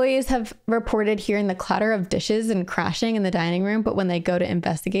 Employees have reported hearing the clatter of dishes and crashing in the dining room, but when they go to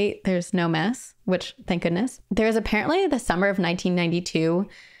investigate, there's no mess, which thank goodness. There's apparently the summer of 1992,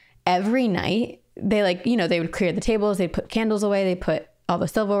 every night, they they would clear the tables, they'd put candles away, they put all the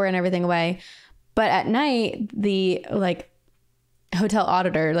silverware and everything away. But at night, the hotel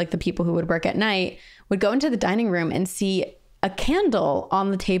auditor, the people who would work at night, would go into the dining room and see a candle on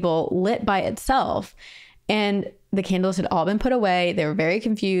the table lit by itself. And the candles had all been put away. They were very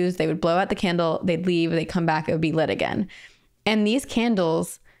confused. They would blow out the candle, they'd leave, they'd come back, it would be lit again. And these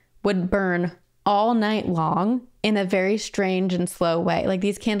candles would burn all night long in a very strange and slow way. Like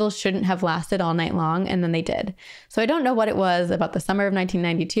these candles shouldn't have lasted all night long, and then they did. So I don't know what it was about the summer of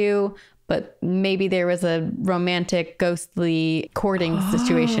 1992, but maybe there was a romantic, ghostly courting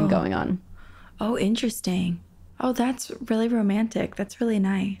situation going on. Oh, interesting. Oh, that's really romantic. That's really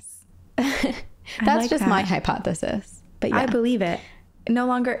nice. That's just my hypothesis. But yeah. I believe it. No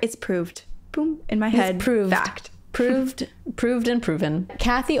longer, it's proved. Boom, in my head. It's proved. Fact. Proved and proven.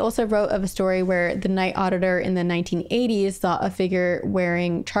 Kathy also wrote of a story where the night auditor in the 1980s saw a figure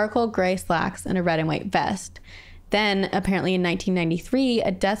wearing charcoal gray slacks and a red and white vest. Then, apparently in 1993,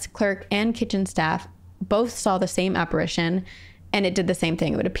 a desk clerk and kitchen staff both saw the same apparition, And it did the same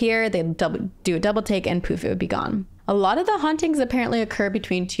thing. It would appear, they'd do a double take, and poof, it would be gone. A lot of the hauntings apparently occur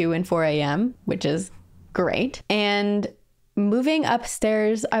between 2 and 4 a.m., which is great. And moving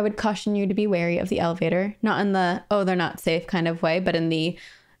upstairs, I would caution you to be wary of the elevator. Not in the, oh, they're not safe kind of way, but in the,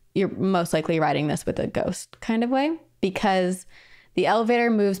 you're most likely riding this with a ghost kind of way. Because the elevator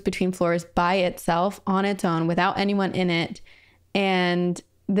moves between floors by itself on its own without anyone in it. And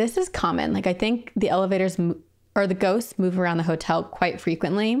this is common. Like, I think the elevators or the ghosts move around the hotel quite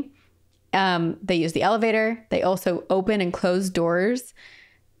frequently. They use the elevator. They also open and close doors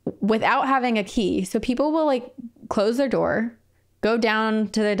without having a key. So people will like close their door, go down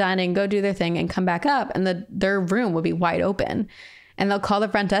to their dining, go do their thing, and come back up, and their room will be wide open. And they'll call the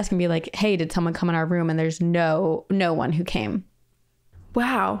front desk and be like, hey, did someone come in our room? And there's no one who came.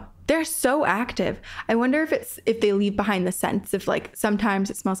 Wow. They're so active. I wonder if they leave behind the scents. If like sometimes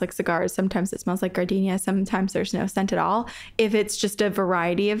it smells like cigars, sometimes it smells like gardenia, sometimes there's no scent at all. If it's just a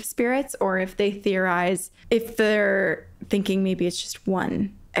variety of spirits, or if they theorize, if they're thinking maybe it's just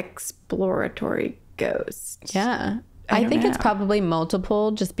one exploratory ghost. Yeah. I think it's probably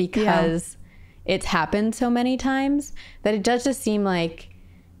multiple, just because it's happened so many times that it does just seem like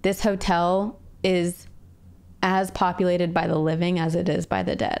this hotel is as populated by the living as it is by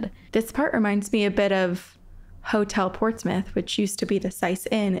the dead. This part reminds me a bit of Hotel Portsmouth, which used to be the Sice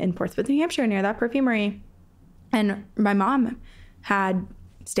Inn in Portsmouth, New Hampshire, near that perfumery. And my mom had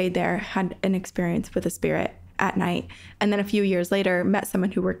stayed there, had an experience with a spirit at night. And then a few years later, met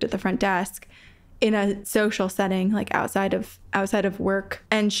someone who worked at the front desk in a social setting, like outside of work.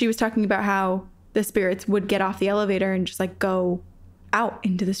 And she was talking about how the spirits would get off the elevator and just like go out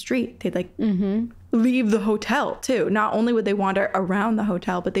into the street. They'd like leave the hotel too. Not only would they wander around the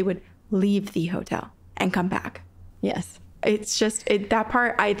hotel, but they would leave the hotel and come back. Yes. It's just that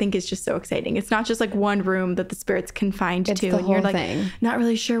part I think is just so exciting. It's not just like one room that the spirit's confined to, and you're like not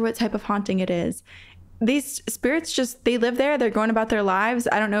really sure what type of haunting it is. These spirits just, they live there. They're going about their lives.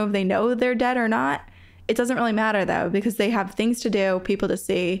 I don't know if they know they're dead or not. It doesn't really matter though, because they have things to do, people to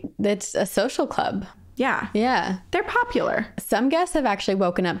see. It's a social club. Yeah. Yeah. They're popular. Some guests have actually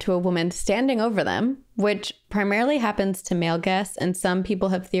woken up to a woman standing over them, which primarily happens to male guests. And some people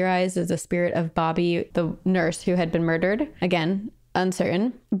have theorized as a spirit of Bobby, the nurse who had been murdered. Again,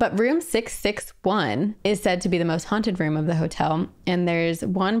 uncertain. But room 661 is said to be the most haunted room of the hotel. And there's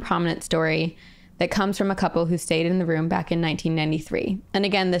one prominent story that comes from a couple who stayed in the room back in 1993. And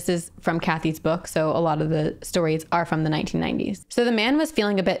again, this is from Kathy's book, so a lot of the stories are from the 1990s. So the man was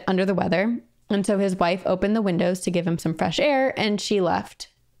feeling a bit under the weather, and so his wife opened the windows to give him some fresh air, and she left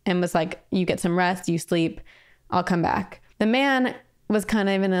and was like, you get some rest, you sleep, I'll come back. The man was kind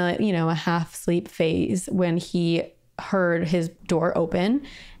of in a half sleep phase when he heard his door open,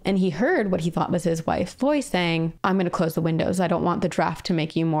 and he heard what he thought was his wife's voice saying, I'm going to close the windows. I don't want the draft to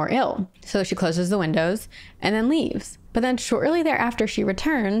make you more ill. So she closes the windows and then leaves. But then shortly thereafter, she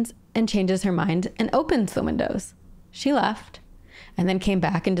returns and changes her mind and opens the windows. She left and then came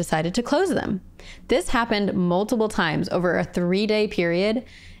back and decided to close them. This happened multiple times over a 3-day period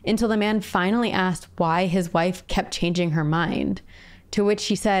until the man finally asked why his wife kept changing her mind, to which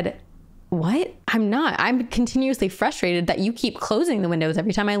she said, what? I'm not. I'm continuously frustrated that you keep closing the windows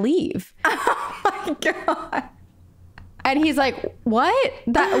every time I leave. Oh my God. And he's like, what?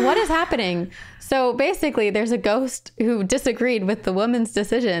 What is happening? So basically, there's a ghost who disagreed with the woman's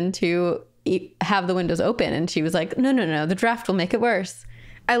decision to have the windows open. And she was like, no, the draft will make it worse.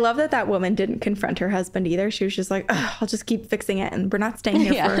 I love that woman didn't confront her husband either. She was just like, I'll just keep fixing it. And we're not staying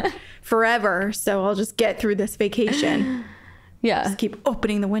here for forever. So I'll just get through this vacation. Yeah. Just keep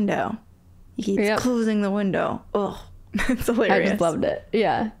opening the window. He keeps closing the window. Oh, it's hilarious. I just loved it.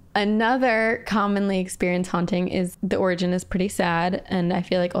 Yeah. Another commonly experienced haunting is the origin is pretty sad, and I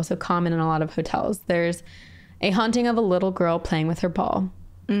feel like also common in a lot of hotels. There's a haunting of a little girl playing with her ball.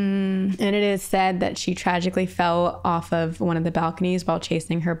 And it is said that she tragically fell off of one of the balconies while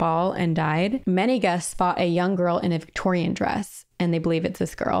chasing her ball and died. Many guests spot a young girl in a Victorian dress, and they believe it's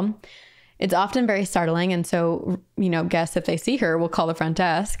this girl. It's often very startling, and so, guests, if they see her, will call the front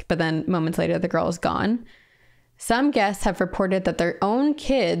desk, but then moments later, the girl is gone. Some guests have reported that their own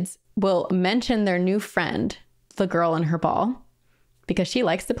kids will mention their new friend, the girl in her ball, because she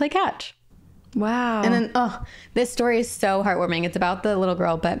likes to play catch. Wow. And then, this story is so heartwarming. It's about the little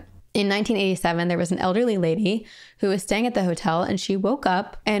girl, but in 1987, there was an elderly lady who was staying at the hotel, and she woke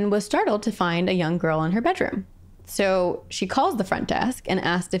up and was startled to find a young girl in her bedroom. So she calls the front desk and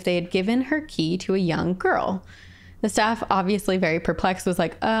asked if they had given her key to a young girl. The staff, obviously very perplexed, was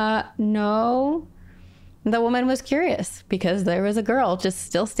like, no. the woman was curious because there was a girl just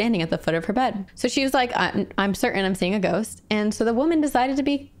still standing at the foot of her bed. So she was like, I'm certain I'm seeing a ghost. And so the woman decided to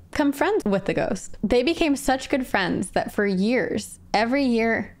become friends with the ghost. They became such good friends that for years, every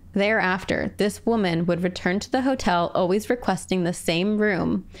year thereafter, this woman would return to the hotel, always requesting the same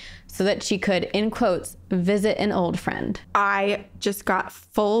room so that she could, in quotes, visit an old friend. I just got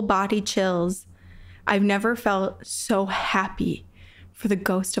full body chills. I've never felt so happy for the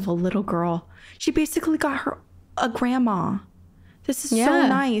ghost of a little girl. She basically got her a grandma. This is so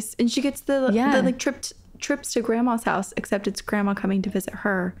nice. And she gets the like trips to grandma's house, except it's grandma coming to visit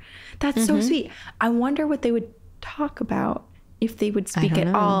her. That's so sweet. I wonder what they would talk about, if they would speak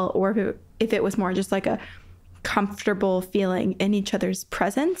at all, or if it was more just like a comfortable feeling in each other's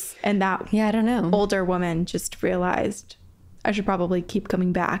presence. And that I don't know. Older woman just realized, I should probably keep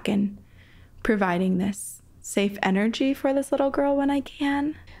coming back and providing this safe energy for this little girl when I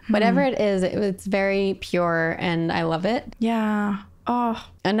can. Whatever it is, it's very pure and I love it. Yeah. Oh.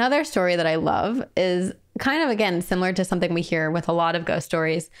 Another story that I love is kind of, again, similar to something we hear with a lot of ghost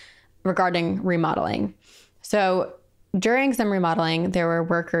stories regarding remodeling. So during some remodeling, there were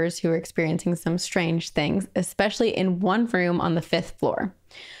workers who were experiencing some strange things, especially in one room on the 5th floor.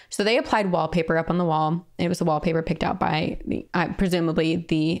 So they applied wallpaper up on the wall. It was a wallpaper picked out by presumably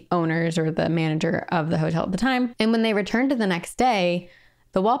the owners or the manager of the hotel at the time. And when they returned to the next day,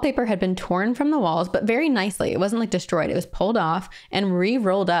 the wallpaper had been torn from the walls, but very nicely. It wasn't like destroyed. It was pulled off and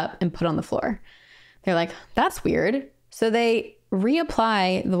re-rolled up and put on the floor. They're like, that's weird. So they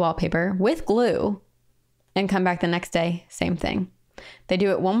reapply the wallpaper with glue and come back the next day, same thing. They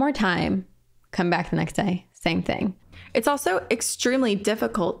do it one more time, come back the next day, same thing. It's also extremely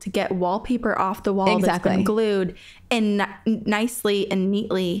difficult to get wallpaper off the wall that's been glued and nicely and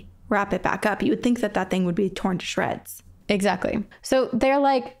neatly wrap it back up. You would think that that thing would be torn to shreds. Exactly. So they're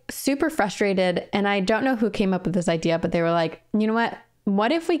like super frustrated. And I don't know who came up with this idea, but they were like, you know what?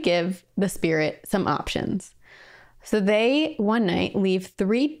 What if we give the spirit some options? So they one night leave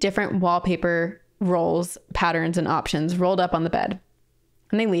 3 different wallpaper rolls, patterns, and options rolled up on the bed.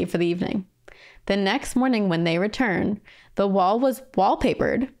 And they leave for the evening. The next morning when they return, the wall was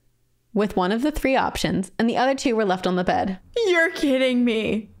wallpapered with one of the 3 options and the other 2 were left on the bed. You're kidding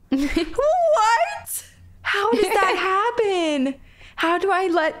me. What? How does that happen? How do I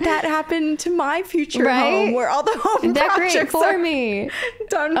let that happen to my future home where all the home projects for are me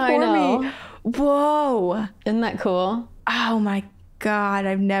done for me? Whoa. Isn't that cool? Oh my God.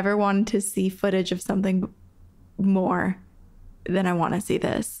 I've never wanted to see footage of something more than I want to see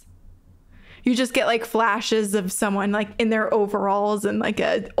this. You just get like flashes of someone like in their overalls and like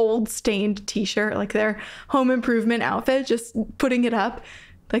a old stained t-shirt, like their home improvement outfit, just putting it up,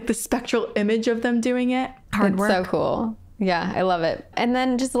 like the spectral image of them doing it. Hard work. So cool. Yeah, I love it. And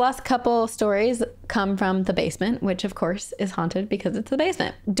then just the last couple stories come from the basement, which of course is haunted because it's the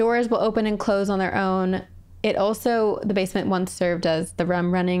basement. Doors will open and close on their own. The basement once served as the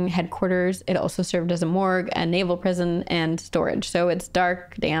rum running headquarters. It also served as a morgue, a naval prison, and storage. So it's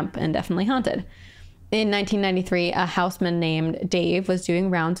dark, damp, and definitely haunted. In 1993, a houseman named Dave was doing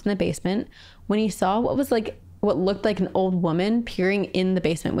rounds in the basement when he saw what looked like an old woman peering in the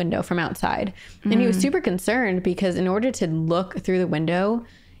basement window from outside. And he was super concerned because in order to look through the window,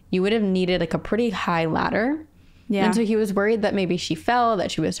 you would have needed like a pretty high ladder. Yeah. And so he was worried that maybe she fell,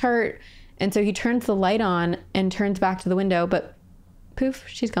 that she was hurt. And so he turns the light on and turns back to the window, but poof,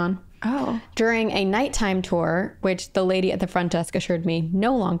 she's gone. Oh. During a nighttime tour, which the lady at the front desk assured me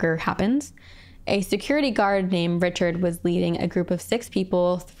no longer happens, a security guard named Richard was leading a group of 6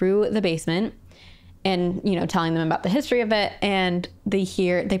 people through the basement and, telling them about the history of it. And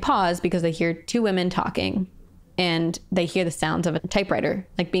they pause because they hear 2 women talking and they hear the sounds of a typewriter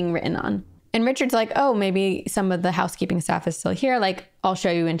like being written on. And Richard's like, oh, maybe some of the housekeeping staff is still here. Like, I'll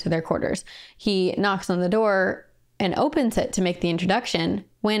show you into their quarters. He knocks on the door and opens it to make the introduction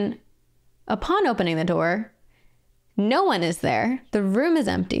when, upon opening the door, no one is there. The room is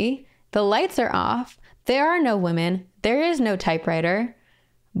empty. The lights are off. There are no women. There is no typewriter.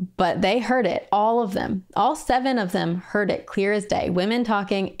 But they heard it. All of them. All 7 of them heard it clear as day. Women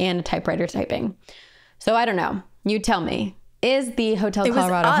talking and a typewriter typing. So I don't know. You tell me. Is the Hotel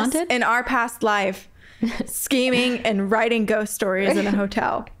Colorado haunted? In our past life, scheming and writing ghost stories in a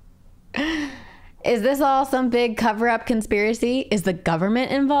hotel. Is this all some big cover-up conspiracy? Is the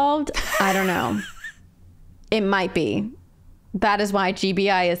government involved? I don't know. It might be. That is why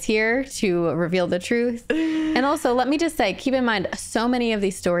GBI is here to reveal the truth. And also, let me just say, keep in mind, so many of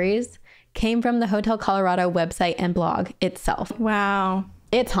these stories came from the Hotel Colorado website and blog itself. Wow.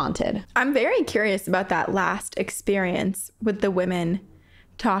 It's haunted. I'm very curious about that last experience with the women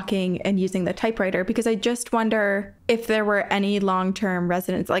talking and using the typewriter, because I just wonder if there were any long-term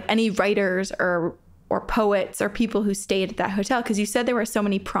residents, like any writers or poets or people who stayed at that hotel, because you said there were so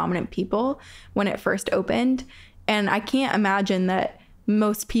many prominent people when it first opened, and I can't imagine that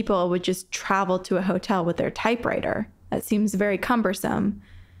most people would just travel to a hotel with their typewriter. That seems very cumbersome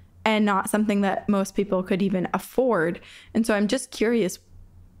and not something that most people could even afford. And so I'm just curious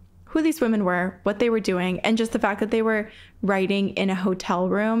who these women were, what they were doing, and just the fact that they were writing in a hotel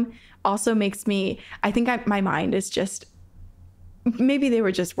room also makes me, I think my mind is just, maybe they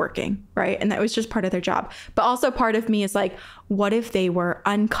were just working, right? And that was just part of their job. But also part of me is like, what if they were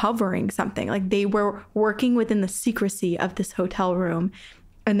uncovering something? Like they were working within the secrecy of this hotel room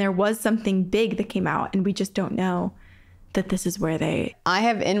and there was something big that came out and we just don't know that this is where they... I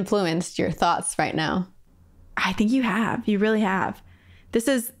have influenced your thoughts right now. I think you have. You really have. This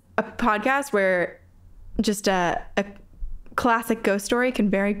is a podcast where just a classic ghost story can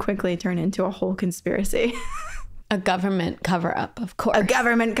very quickly turn into a whole conspiracy. A government cover-up, of course. A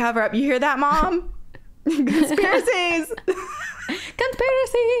government cover-up. You hear that, Mom? Conspiracies.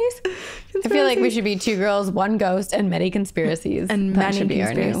 Conspiracies. I feel like we should be 2 girls, 1 ghost, and many conspiracies. And that many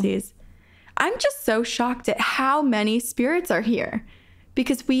conspiracies. I'm just so shocked at how many spirits are here,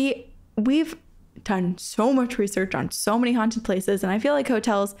 because we've done so much research on so many haunted places, and I feel like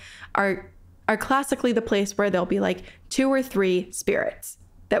hotels are classically the place where there'll be like 2 or 3 spirits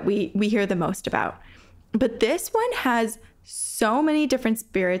that we hear the most about. But this one has so many different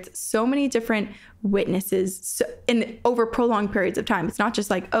spirits, so many different witnesses over prolonged periods of time. It's not just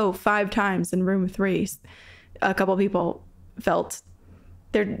like, 5 times in room 3, a couple people felt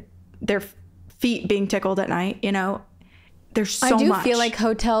their feet being tickled at night, you know? There's so much. I do feel like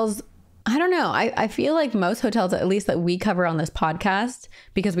hotels, I don't know. I feel like most hotels, at least that we cover on this podcast,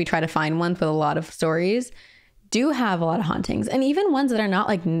 because we try to find ones with a lot of stories, do have a lot of hauntings, and even ones that are not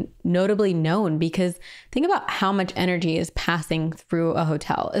like notably known, because think about how much energy is passing through a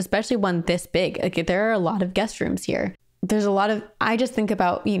hotel, especially one this big. Like there are a lot of guest rooms here. There's a lot of, I just think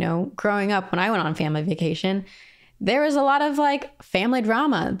about, you know, growing up when I went on family vacation, there was a lot of like family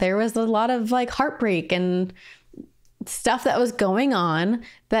drama. There was a lot of like heartbreak and stuff that was going on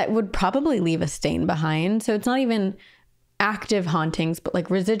that would probably leave a stain behind. So it's not even active hauntings, but like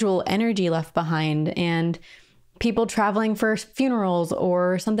residual energy left behind, and people traveling for funerals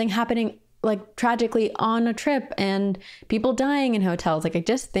or something happening like tragically on a trip, and people dying in hotels. Like I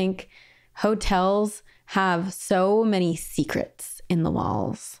just think hotels have so many secrets in the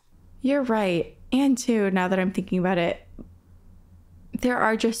walls. You're right. And too, now that I'm thinking about it, there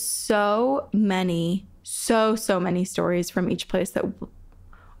are just so many stories from each place that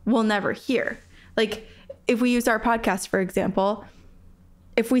we'll never hear. Like if we use our podcast, for example,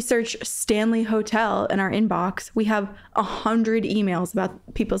 if we search Stanley Hotel in our inbox, we have 100 emails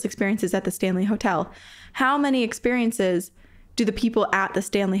about people's experiences at the Stanley Hotel. How many experiences do the people at the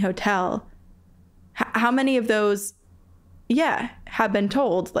Stanley Hotel, how many of those, have been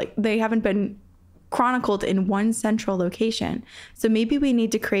told? Like they haven't been chronicled in one central location. So maybe we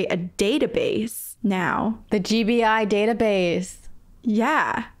need to create a database now. The GBI database.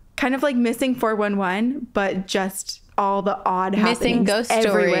 Yeah. Kind of like Missing 411, but just all the odd happenings missing ghost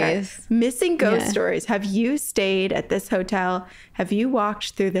everywhere. Stories. Missing ghost stories. Have you stayed at this hotel? Have you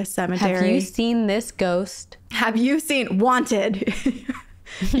walked through this cemetery? Have you seen this ghost? Have you seen Wanted?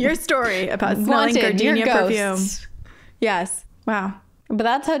 Your story about smelling gardenia perfume. Yes. Wow. But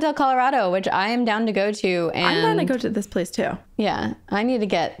that's Hotel Colorado, which I am down to go to. And I'm down to go to this place too. Yeah. I need to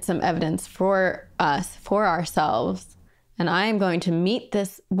get some evidence for us, for ourselves. And I am going to meet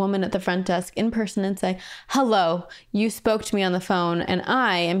this woman at the front desk in person and say, hello, you spoke to me on the phone and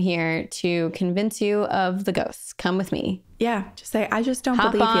I am here to convince you of the ghosts. Come with me. Yeah. Just say, I just don't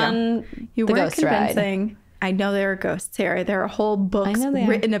Hop believe on you. You the weren't ghost ride. convincing. I know there are ghosts here. There are whole books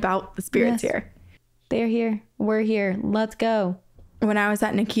written about the spirits here. They're here. We're here. Let's go. When I was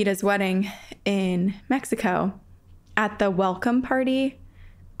at Nikita's wedding in Mexico, at the welcome party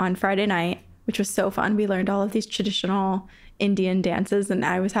on Friday night, which was so fun. We learned all of these traditional Indian dances and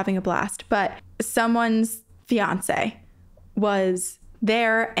I was having a blast. But someone's fiance was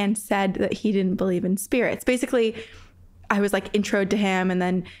there and said that he didn't believe in spirits. Basically, I was like introed to him and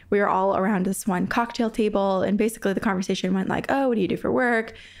then we were all around this one cocktail table. And basically the conversation went like, oh, what do you do for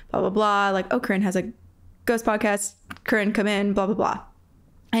work? Blah, blah, blah. Like, oh, Corinne has a ghost podcast. Corinne, come in, blah, blah, blah.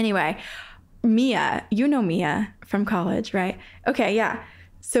 Anyway, Mia, you know Mia from college, right? Okay, yeah.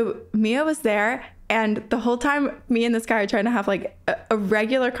 So Mia was there and the whole time me and this guy are trying to have like a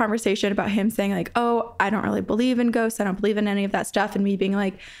regular conversation about him saying like, oh, I don't really believe in ghosts. I don't believe in any of that stuff. And me being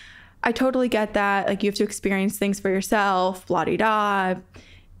like, I totally get that. Like, you have to experience things for yourself, blah-de-da.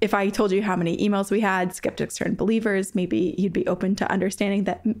 If I told you how many emails we had, skeptics turned believers, maybe you'd be open to understanding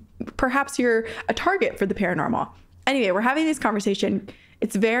that perhaps you're a target for the paranormal. Anyway, we're having this conversation.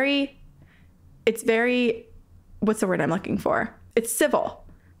 It's very, what's the word I'm looking for? It's civil.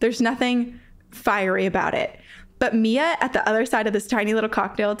 There's nothing fiery about it. But Mia at the other side of this tiny little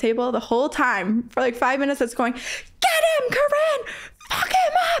cocktail table, the whole time for like 5 minutes, it's going, get him, Corinne! Fuck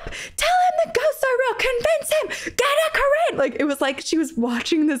him up! Tell him the ghosts are real! Convince him! Get it, Corinne! Like, it was like she was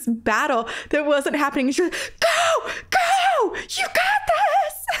watching this battle that wasn't happening. She was like, go! You got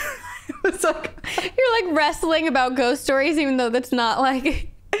this! It was like... You're like wrestling about ghost stories, even though that's not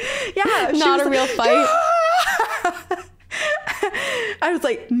like... Yeah. Not a real fight. I was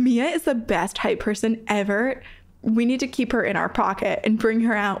like, Mia is the best hype person ever. We need to keep her in our pocket and bring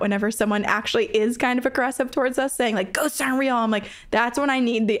her out whenever someone actually is kind of aggressive towards us, saying like, ghosts aren't real. I'm like, that's when I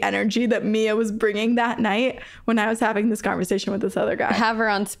need the energy that Mia was bringing that night when I was having this conversation with this other guy. Have her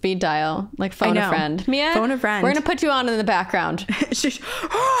on speed dial, like phone a friend. Mia, phone a friend. We're going to put you on in the background.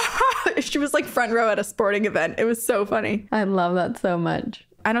 She was like front row at a sporting event. It was so funny. I love that so much.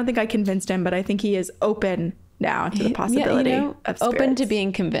 I don't think I convinced him, but I think he is open now to the possibility of spirits. Open to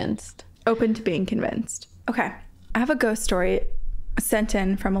being convinced. Open to being convinced. Okay. I have a ghost story sent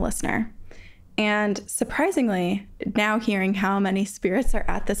in from a listener. And surprisingly, now hearing how many spirits are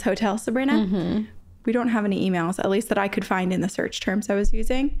at this hotel, Sabrina, we don't have any emails, at least that I could find in the search terms I was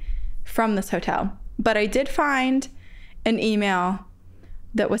using, from this hotel. But I did find an email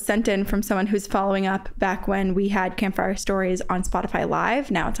that was sent in from someone who's following up back when we had Campfire Stories on Spotify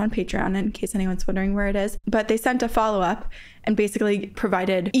Live. Now it's on Patreon, in case anyone's wondering where it is. But they sent a follow-up and basically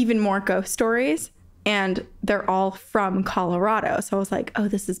provided even more ghost stories. And they're all from Colorado. So I was like, oh,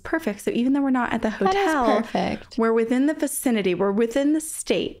 this is perfect. So even though we're not at the hotel, that is perfect. We're within the vicinity. We're within the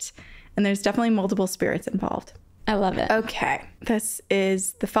state. And there's definitely multiple spirits involved. I love it. Okay. This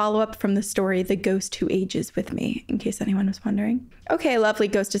is the follow-up from the story, The Ghost Who Ages With Me, in case anyone was wondering. Okay, lovely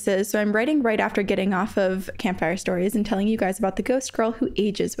ghostesses. So I'm writing right after getting off of Campfire Stories and telling you guys about the ghost girl who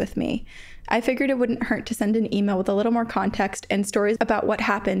ages with me. I figured it wouldn't hurt to send an email with a little more context and stories about what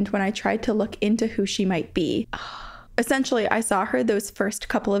happened when I tried to look into who she might be. Essentially, I saw her those first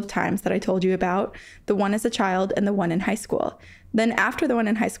couple of times that I told you about, the one as a child and the one in high school. Then after the one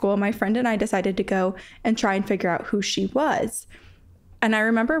in high school, my friend and I decided to go and try and figure out who she was. And I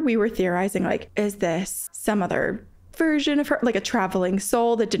remember we were theorizing, like, is this some other version of her, like a traveling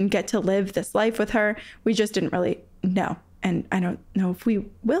soul that didn't get to live this life with her? We just didn't really know. And I don't know if we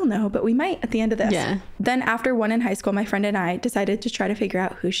will know, but we might at the end of this. Yeah. Then after one in high school, my friend and I decided to try to figure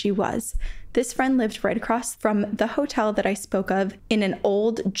out who she was. This friend lived right across from the hotel that I spoke of in an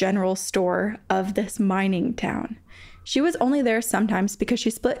old general store of this mining town. She was only there sometimes because she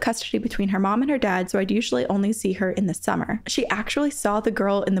split custody between her mom and her dad, so I'd usually only see her in the summer. She actually saw the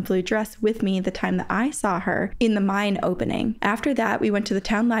girl in the blue dress with me the time that I saw her in the mine opening. After that, we went to the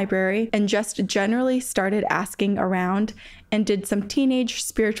town library and just generally started asking around and did some teenage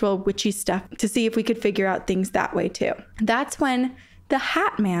spiritual witchy stuff to see if we could figure out things that way too. That's when the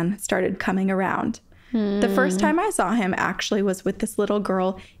Hat Man started coming around. The first time I saw him actually was with this little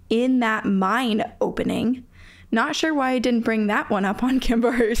girl in that mine opening. Not sure why I didn't bring that one up on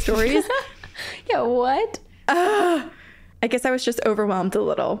Campfire Stories. Yeah, what? I guess I was just overwhelmed a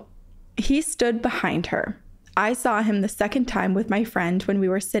little. He stood behind her. I saw him the second time with my friend when we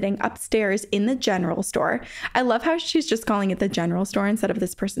were sitting upstairs in the general store. I love how she's just calling it the general store instead of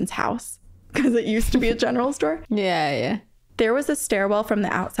this person's house, because it used to be a general store. Yeah. There was a stairwell from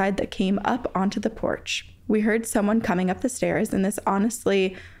the outside that came up onto the porch. We heard someone coming up the stairs, and this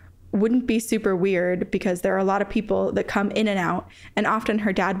honestly wouldn't be super weird because there are a lot of people that come in and out, and often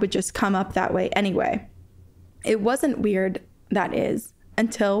her dad would just come up that way anyway. It wasn't weird, that is,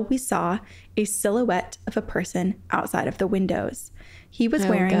 until we saw a silhouette of a person outside of the windows. He was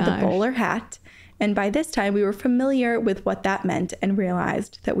wearing the bowler hat, and by this time we were familiar with what that meant and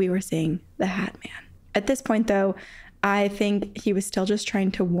realized that we were seeing the Hat Man. At this point, though, I think he was still just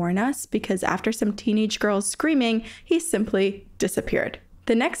trying to warn us because after some teenage girls screaming, he simply disappeared.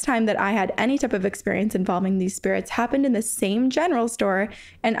 The next time that I had any type of experience involving these spirits happened in the same general store,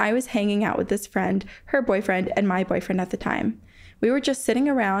 and I was hanging out with this friend, her boyfriend, and my boyfriend at the time. We were just sitting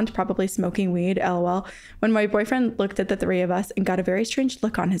around, probably smoking weed, lol, when my boyfriend looked at the three of us and got a very strange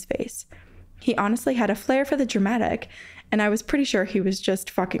look on his face. He honestly had a flair for the dramatic, and I was pretty sure he was just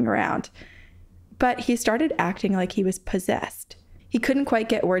fucking around. But he started acting like he was possessed. He couldn't quite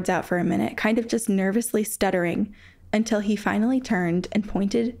get words out for a minute, kind of just nervously stuttering, until he finally turned and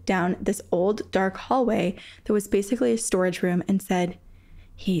pointed down this old dark hallway that was basically a storage room and said,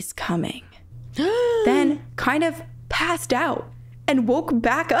 he's coming. Then kind of passed out and woke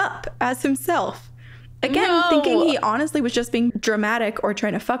back up as himself. Again, thinking he honestly was just being dramatic or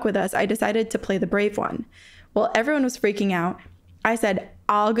trying to fuck with us, I decided to play the brave one. While everyone was freaking out, I said,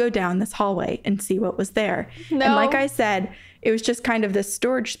 I'll go down this hallway and see what was there. No. And like I said, it was just kind of this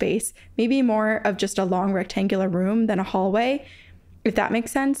storage space, maybe more of just a long rectangular room than a hallway, if that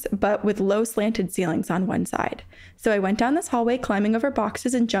makes sense, but with low slanted ceilings on one side. So I went down this hallway, climbing over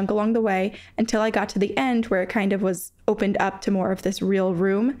boxes and junk along the way until I got to the end where it kind of was opened up to more of this real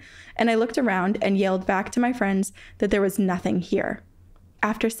room. And I looked around and yelled back to my friends that there was nothing here.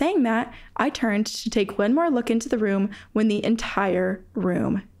 After saying that, I turned to take one more look into the room when the entire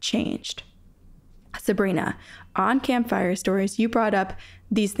room changed. Sabrina, on Campfire Stories, you brought up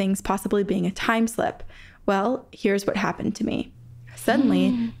these things possibly being a time slip. Well, here's what happened to me.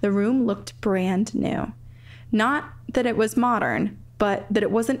 Suddenly, the room looked brand new. Not that it was modern, but that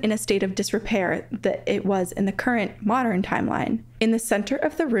it wasn't in a state of disrepair that it was in the current modern timeline. In the center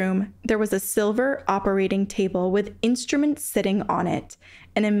of the room, there was a silver operating table with instruments sitting on it,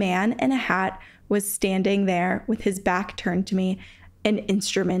 and a man in a hat was standing there with his back turned to me, an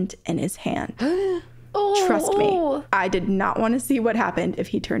instrument in his hand. Trust me, I did not want to see what happened if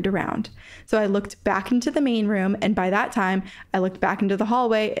he turned around. So I looked back into the main room, and by that time, I looked back into the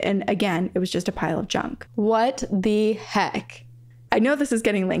hallway, and again, it was just a pile of junk. What the heck? I know this is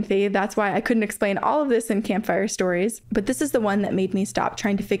getting lengthy. That's why I couldn't explain all of this in Campfire Stories, but this is the one that made me stop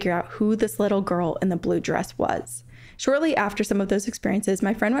trying to figure out who this little girl in the blue dress was. Shortly after some of those experiences,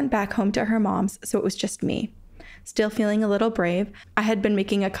 my friend went back home to her mom's, so it was just me. Still feeling a little brave, I had been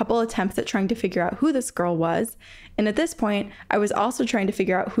making a couple attempts at trying to figure out who this girl was, and at this point, I was also trying to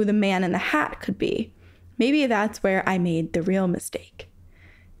figure out who the man in the hat could be. Maybe that's where I made the real mistake.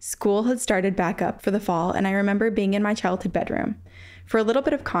 School had started back up for the fall, and I remember being in my childhood bedroom. For a little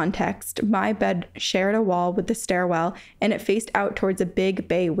bit of context, my bed shared a wall with the stairwell, and it faced out towards a big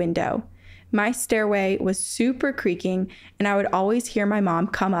bay window. My stairway was super creaking, and I would always hear my mom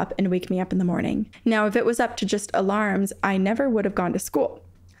come up and wake me up in the morning. Now, if it was up to just alarms, I never would have gone to school.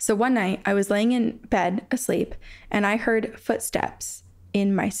 So one night, I was laying in bed asleep, and I heard footsteps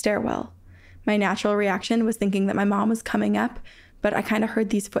in my stairwell. My natural reaction was thinking that my mom was coming up, but I kind of heard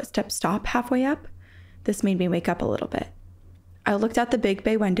these footsteps stop halfway up. This made me wake up a little bit. I looked out the big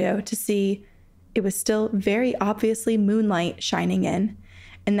bay window to see it was still very obviously moonlight shining in.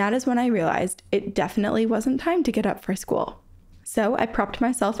 And that is when I realized it definitely wasn't time to get up for school. So I propped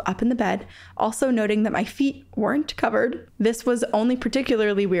myself up in the bed, also noting that my feet weren't covered. This was only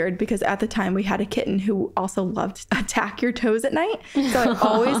particularly weird because at the time we had a kitten who also loved to attack your toes at night. So I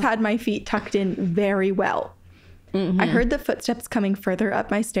always had my feet tucked in very well. I heard the footsteps coming further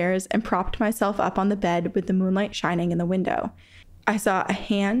up my stairs and propped myself up on the bed with the moonlight shining in the window. I saw a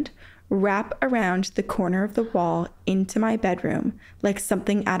hand wrap around the corner of the wall into my bedroom like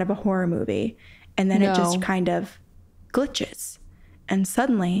something out of a horror movie, and then it just kind of glitches, and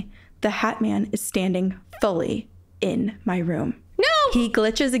suddenly the hat man is standing fully in my room. He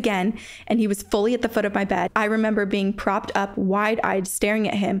glitches again, and he was fully at the foot of my bed. I remember being propped up wide-eyed staring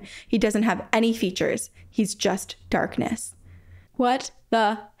at him. He doesn't have any features. He's just darkness. What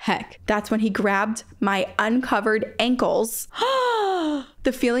the heck? That's when he grabbed my uncovered ankles.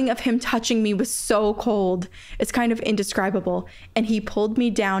 The feeling of him touching me was so cold. It's kind of indescribable. And he pulled me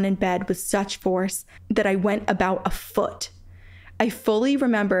down in bed with such force that I went about a foot. I fully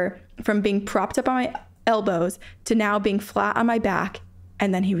remember from being propped up on my elbows to now being flat on my back,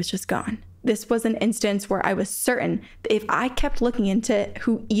 and then he was just gone. This was an instance where I was certain that if I kept looking into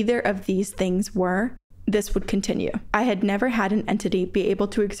who either of these things were, this would continue. I had never had an entity be able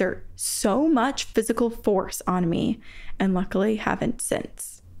to exert so much physical force on me, and luckily haven't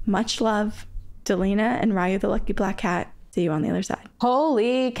since. Much love, Delina and Ryu the Lucky Black Cat. See you on the other side.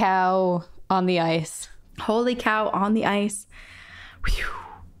 Holy cow on the ice. Holy cow on the ice. Whew.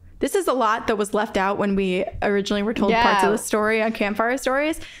 This is a lot that was left out when we originally were told parts of the story on Campfire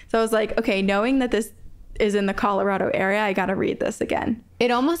Stories. So I was like, okay, knowing that this is in the Colorado area, I gotta read this again.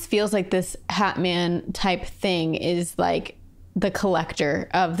 It almost feels like this Hat Man type thing is like the collector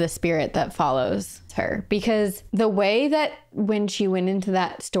of the spirit that follows her. Because the way that when she went into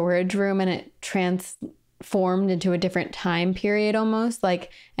that storage room and it transformed into a different time period almost,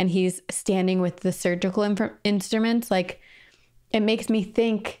 like, and he's standing with the surgical instruments, like, it makes me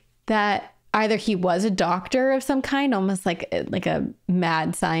think that either he was a doctor of some kind, almost like a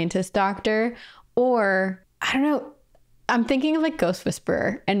mad scientist doctor, or I don't know. I'm thinking of like Ghost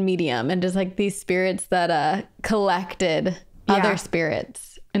Whisperer and Medium and just like these spirits that collected other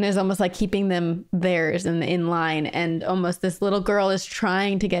spirits And it's almost like keeping them theirs and in line. And almost this little girl is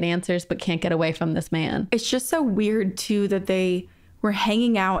trying to get answers, but can't get away from this man. It's just so weird, too, that they were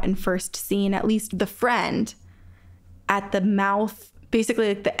hanging out and first seen, at least the friend, at the mouth, basically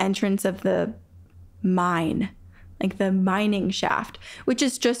like the entrance of the mine, like the mining shaft, which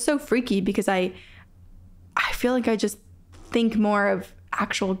is just so freaky because I feel like I just think more of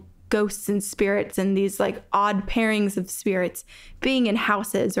actual ghosts and spirits and these like odd pairings of spirits being in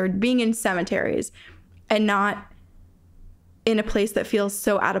houses or being in cemeteries and not in a place that feels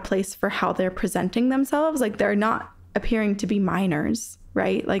so out of place for how they're presenting themselves. Like they're not appearing to be miners,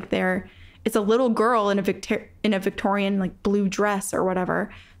 right? Like it's a little girl in a Victorian like blue dress or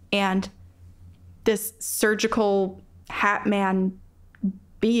whatever, and this surgical hat man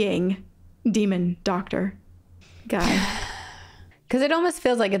being demon doctor guy. Because it almost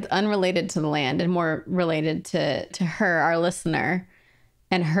feels like it's unrelated to the land and more related to her, our listener,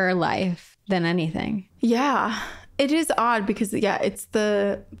 and her life than anything. Yeah, it is odd because, yeah, it's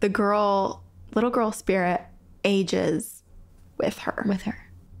the little girl spirit ages with her.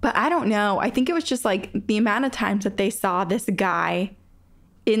 But I don't know. I think it was just like the amount of times that they saw this guy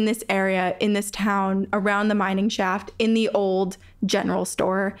in this area, in this town, around the mining shaft, in the old general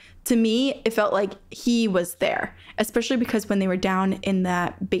store. To me, it felt like he was there, especially because when they were down in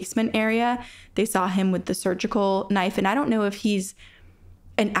that basement area, they saw him with the surgical knife. And I don't know if he's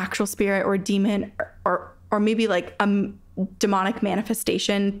an actual spirit or demon or maybe like a demonic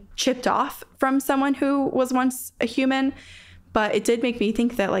manifestation chipped off from someone who was once a human. But it did make me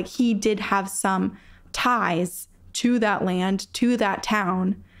think that like he did have some ties to that land, to that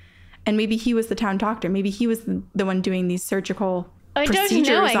town. And maybe he was the town doctor. Maybe he was the one doing these surgical procedures on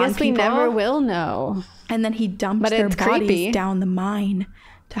people. I guess we never will know. And then he dumped their bodies down the mine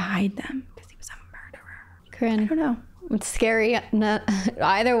to hide them because he was a murderer. Corinne, I don't know. It's scary.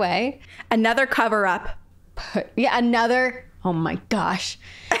 Either way. Another cover up. Yeah, another. Oh my gosh.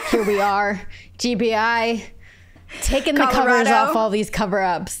 Here we are. GBI. Taking the covers off all these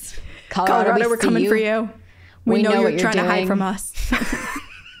cover-ups. Colorado, we're coming for you. We know you're trying to hide from us.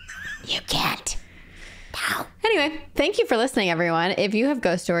 You can't. No. Anyway, thank you for listening, everyone. If you have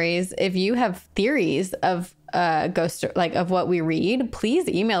ghost stories, if you have theories of of what we read, please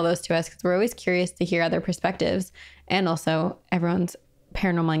email those to us because we're always curious to hear other perspectives and also everyone's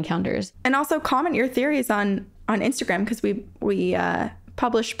paranormal encounters. And also comment your theories on Instagram because we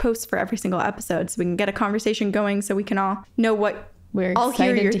publish posts for every single episode so we can get a conversation going so we can all know what we're all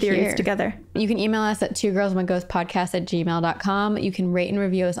hear your theories together. You can email us at twogirlsoneghostpodcast@gmail.com. You can rate and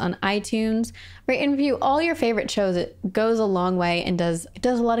review us on iTunes. Rate and review all your favorite shows. It goes a long way and does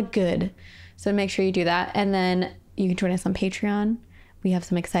a lot of good. So make sure you do that. And then you can join us on Patreon. We have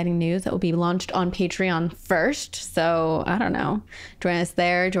some exciting news that will be launched on Patreon first. So I don't know. Join us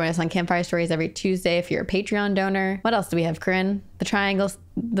there. Join us on Campfire Stories every Tuesday if you're a Patreon donor. What else do we have, Corinne? The triangles,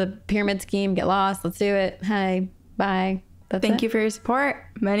 the pyramid scheme. Get lost. Let's do it. Hi. Bye. Thank you for your support.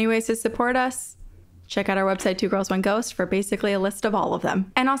 Many ways to support us. Check out our website, Two Girls, One Ghost, for basically a list of all of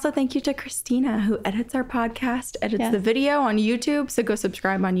them. And also thank you to Christina, who edits our podcast, edits the video on YouTube. So go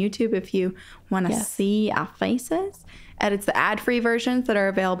subscribe on YouTube if you want to see our faces. Edits the ad-free versions that are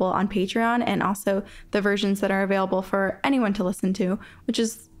available on Patreon and also the versions that are available for anyone to listen to, which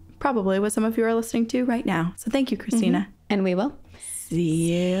is probably what some of you are listening to right now. So thank you, Christina. And we will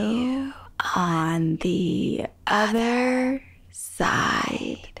see you on the other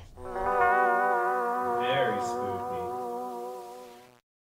side.